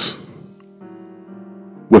this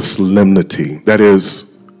with solemnity, that is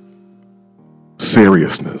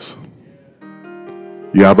seriousness.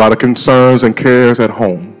 You have a lot of concerns and cares at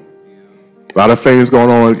home, a lot of things going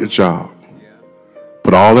on at your job.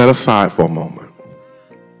 Put all that aside for a moment.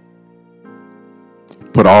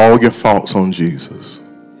 Put all your thoughts on Jesus.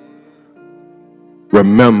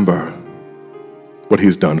 Remember what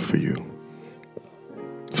he's done for you.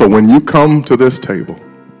 So when you come to this table,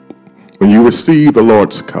 when you receive the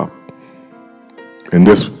Lord's cup and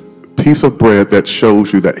this piece of bread that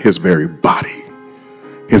shows you that his very body,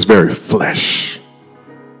 his very flesh,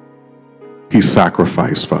 he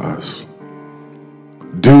sacrificed for us.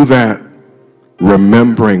 Do that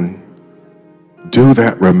remembering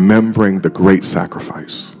the great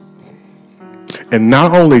sacrifice. And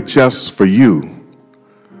not only just for you,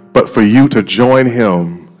 but for you to join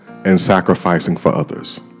him in sacrificing for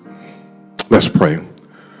others. Let's pray.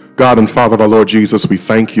 God and Father of our Lord Jesus, we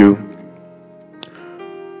thank you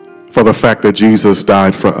for the fact that Jesus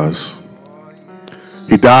died for us.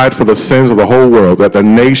 He died for the sins of the whole world, that the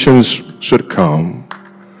nations should come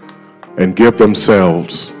and give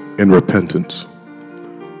themselves in repentance.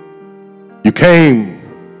 You came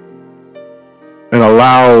and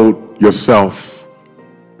allowed yourself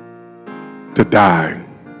to die.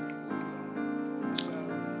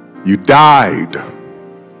 You died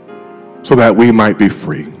so that we might be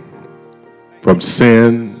free from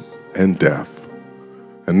sin and death.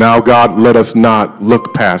 And now, God, let us not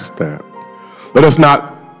look past that. Let us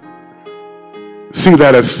not see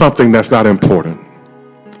that as something that's not important.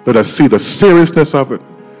 Let us see the seriousness of it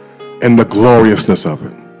and the gloriousness of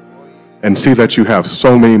it, and see that you have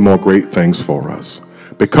so many more great things for us.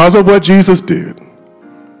 Because of what Jesus did,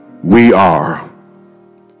 we are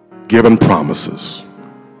given promises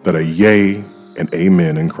that are yea and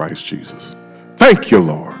amen in Christ Jesus. Thank you,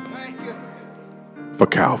 Lord, for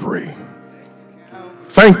Calvary.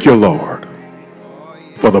 Thank you, Lord,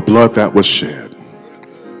 for the blood that was shed.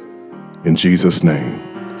 In Jesus' name.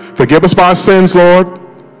 Forgive us for our sins, Lord,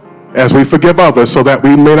 as we forgive others, so that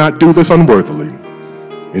we may not do this unworthily.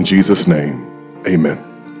 In Jesus' name, amen.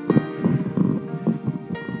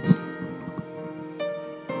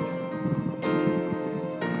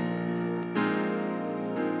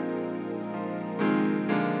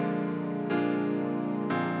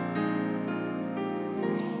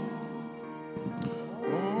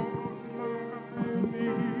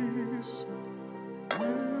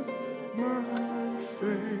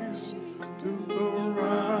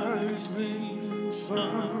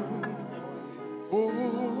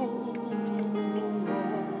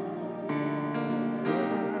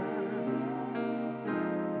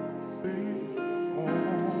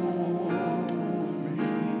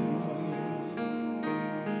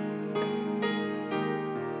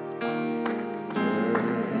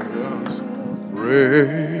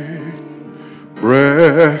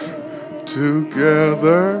 Bread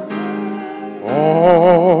together,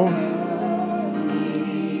 all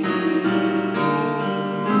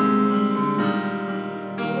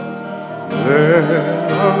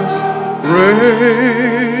let us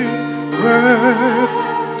break bread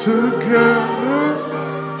together,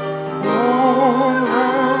 all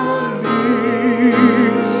our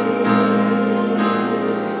needs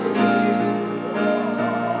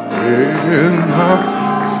in the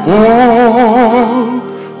fall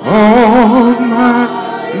on my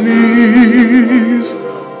knees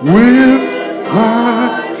with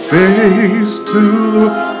my face to the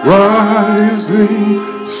right.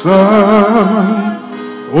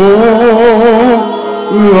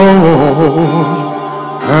 Lord,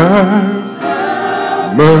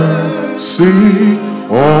 have mercy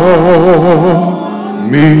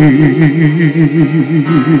on me.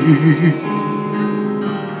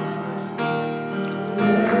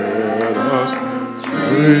 Let us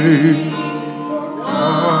pray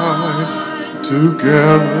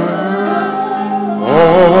together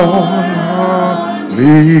on our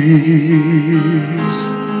knees.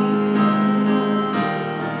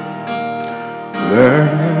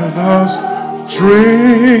 Let us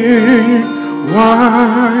drink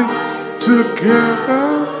wine together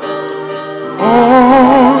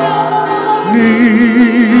on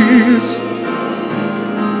knees.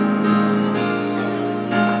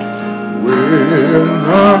 When I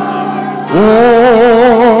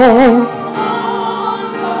fall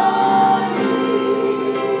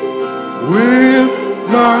with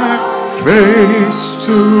my face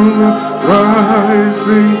to the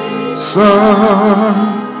rising sun,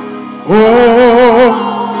 oh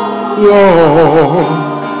Lord,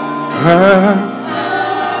 have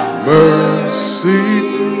mercy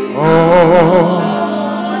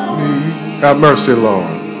on me. Have mercy,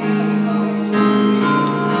 Lord.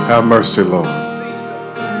 Have mercy, Lord.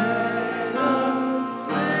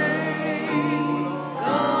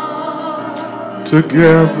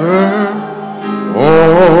 Together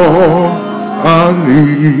on our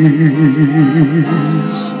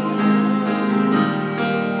knees.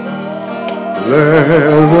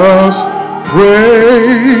 Let us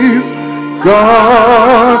praise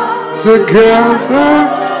God together.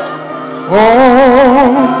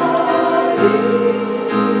 Oh,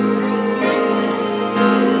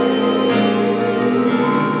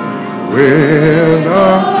 when I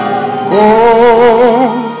fall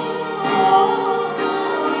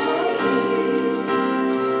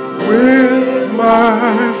with my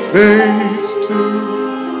face to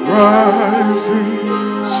rising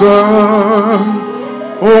sun,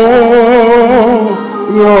 oh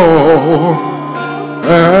Lord,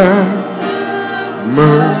 have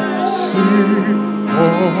mercy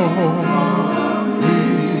on me.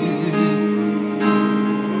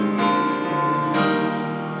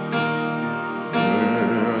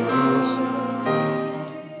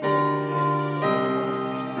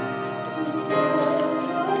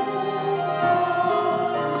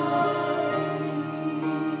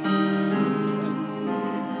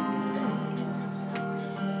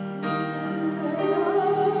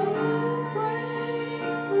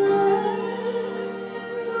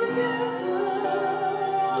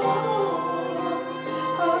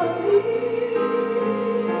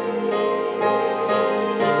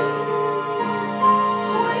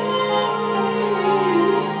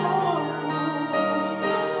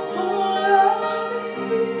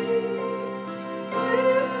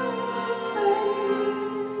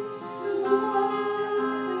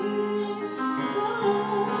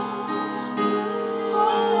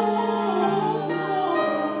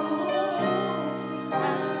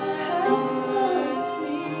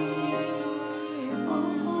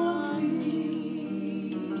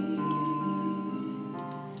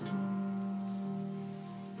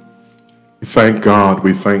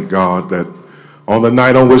 We thank God that on the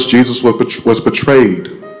night on which Jesus was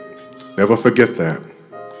betrayed, never forget that.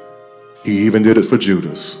 He even did it for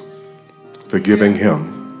Judas, forgiving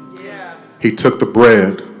him. Yeah. He took the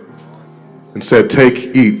bread and said,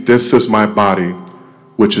 "Take, eat, this is my body,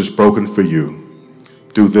 which is broken for you.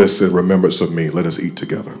 Do this in remembrance of me." Let us eat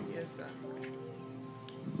together. Yes, sir.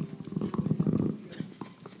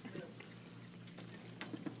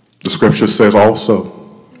 The scripture says also,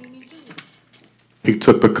 he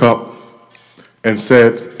took the cup and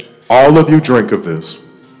said, "All of you drink of this.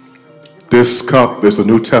 This cup is the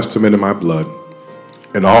New Testament in my blood.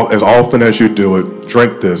 And as often as you do it,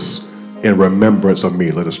 drink this in remembrance of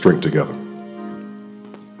me." Let us drink together.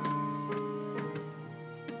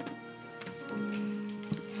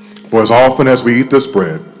 For as often as we eat this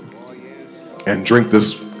bread and drink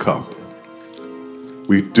this cup,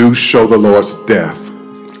 we do show the Lord's death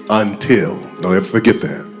until, don't ever forget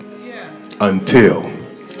that, until,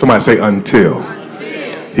 somebody say until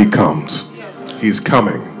he comes. He's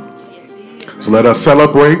coming. So let us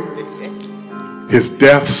celebrate his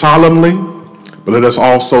death solemnly, but let us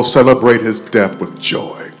also celebrate his death with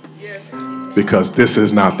joy. Because this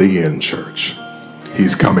is not the end, church.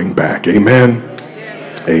 He's coming back. Amen.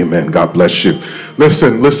 Amen. God bless you.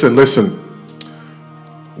 Listen.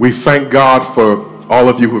 We thank God for all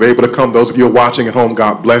of you who are able to come. Those of you who are watching at home,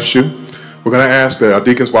 God bless you. We're going to ask that our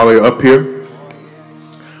deacons, while they're up here,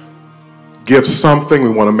 give something. We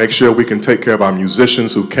want to make sure we can take care of our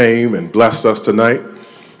musicians who came and blessed us tonight.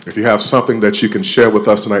 If you have something that you can share with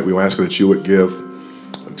us tonight, we will ask that you would give.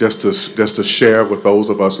 just to share with those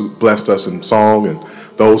of us who blessed us in song and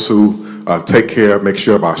those who take care, make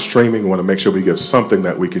sure of our streaming. We want to make sure we give something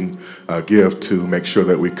that we can give to make sure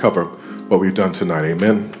that we cover what we've done tonight.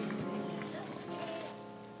 Amen.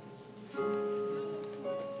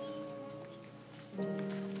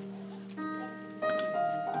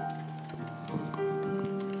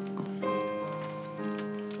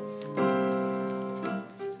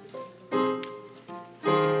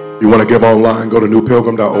 You want to give online, go to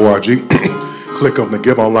newpilgrim.org, click on the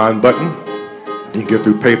Give Online button. You can give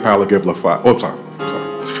through PayPal or Givelify. Oh, sorry.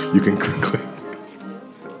 You can click.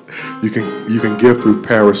 You can give through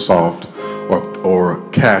Parasoft or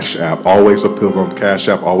CASHApp. Always a Pilgrim.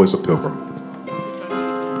 CASHApp. Always a Pilgrim.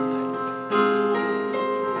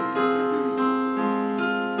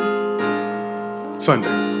 Sunday.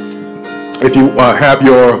 If you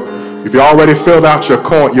if you already filled out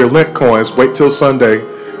your Lent coins, wait till Sunday.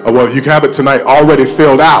 Well, you can have it tonight already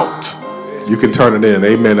filled out. You can turn it in.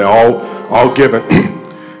 Amen. All given.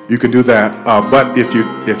 You can do that. But if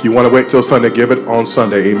you want to wait till Sunday, give it on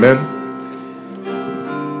Sunday. Amen.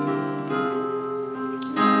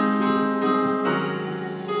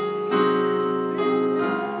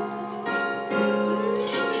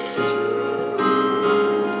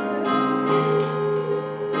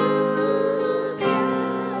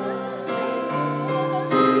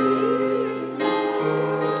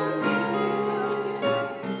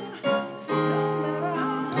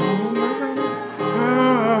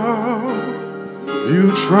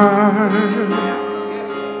 You try.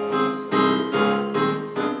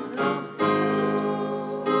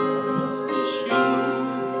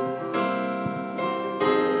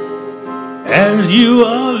 As you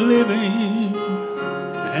are living,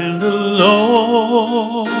 and the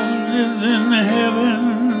Lord is in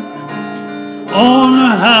heaven on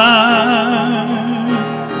high,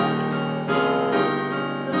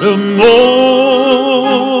 the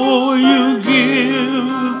more you give,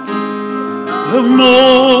 the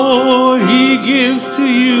more He gives to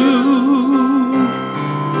you.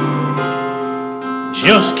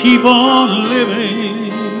 Just keep on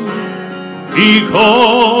living,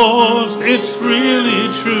 because it's really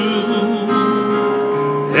true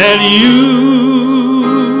that you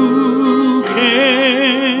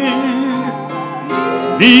can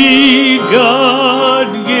be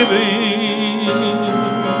God-given,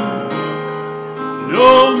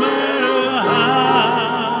 no matter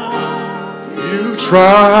how You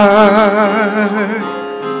try.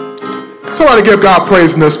 Somebody give God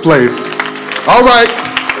praise in this place. All right.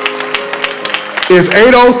 It's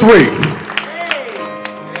 8:03.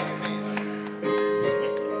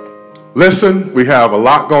 Listen, we have a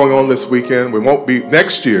lot going on this weekend. We won't be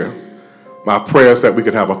next year. My prayer is that we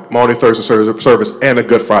can have a Maundy Thursday service and a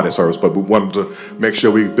Good Friday service, but we wanted to make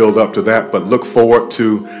sure we build up to that. But look forward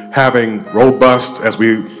to having robust, as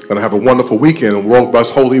we're going to have a wonderful weekend, and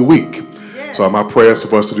robust Holy Week. So my prayer is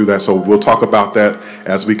for us to do that. So we'll talk about that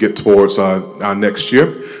as we get towards our next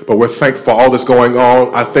year. But we're thankful for all that's going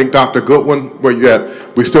on. I think, Dr. Goodwin, where you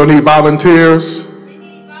at? We still need volunteers. We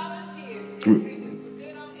need volunteers. We're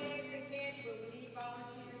good on eggs and candy, but we need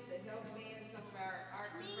volunteers to help man some of our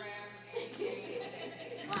arts and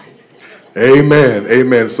crafts. Amen.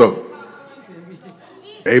 Amen. So,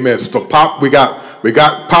 amen. So we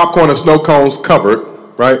got popcorn and snow cones covered,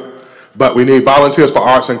 right? But we need volunteers for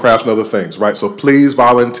arts and crafts and other things, right? So please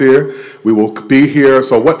volunteer. We will be here.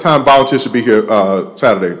 So what time volunteers should be here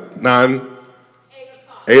Saturday?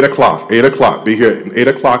 8 o'clock. 8 o'clock. Be here at 8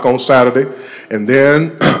 o'clock on Saturday. And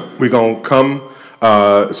then we're going to come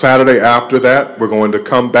Saturday after that. We're going to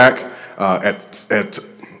come back at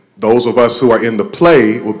those of us who are in the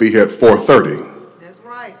play will be here at 4:30. That's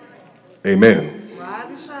right. Amen. Rise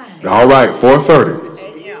and shine. All right, 4:30.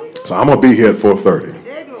 So I'm going to be here at 4:30.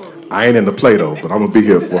 Hey, glory. I ain't in the play though, but I'm gonna be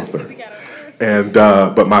here at 4:30. And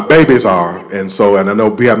but my babies are, and I know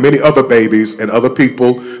we have many other babies and other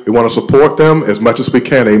people. We want to support them as much as we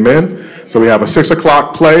can. Amen. So we have a 6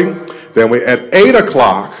 o'clock play. Then at 8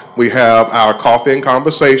 o'clock we have our coffee and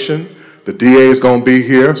conversation. The DA is going to be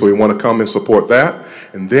here, so we want to come and support that.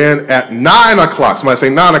 And then at 9 o'clock, somebody say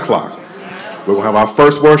 9 o'clock. We're going to have our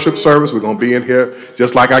first worship service. We're going to be in here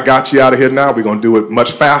just like I got you out of here now. We're going to do it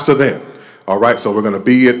much faster then. All right, so we're going to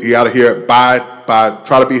be out of here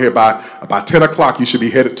try to be here by about 10 o'clock. You should be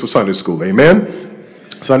headed to Sunday school. Amen?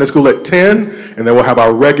 Sunday school at 10, and then we'll have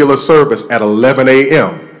our regular service at 11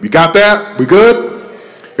 a.m. You got that? We good?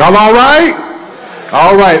 Y'all all right?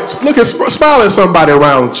 All right. Smile at somebody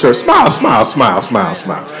around the church. Smile, smile, smile, smile,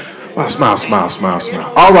 smile. Smile, smile, smile,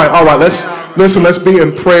 smile. All right. Let's be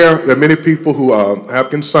in prayer. There are many people who have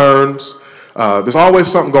concerns. There's always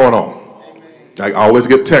something going on. I always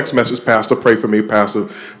get text messages, Pastor, pray for me, Pastor.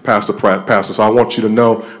 So I want you to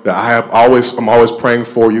know that I'm always praying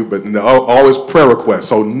for you, but always prayer requests.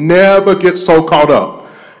 So never get so caught up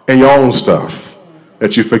in your own stuff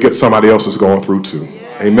that you forget somebody else is going through too.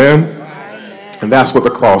 Amen? And that's what the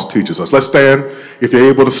cross teaches us. Let's stand. If you're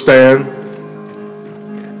able to stand.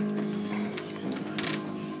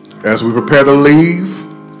 As we prepare to leave,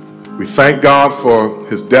 we thank God for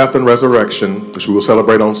his death and resurrection, which we will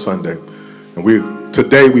celebrate on Sunday. And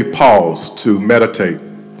today we pause to meditate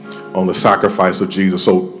on the sacrifice of Jesus.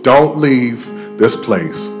 So don't leave this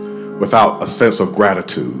place without a sense of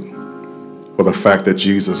gratitude for the fact that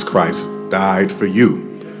Jesus Christ died for you.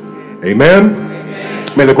 Amen? Amen.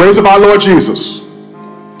 May the grace of our Lord Jesus,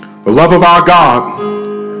 the love of our God,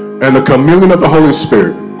 and the communion of the Holy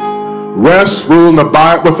Spirit rest, rule, and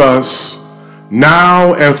abide with us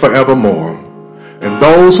now and forevermore. And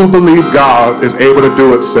those who believe God is able to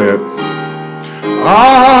do it said,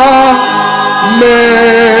 Amen.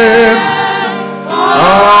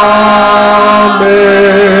 Amen.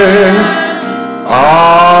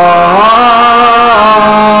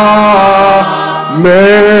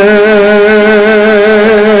 Amen.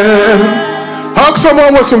 Hug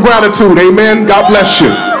someone with some gratitude. Amen. God bless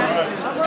you.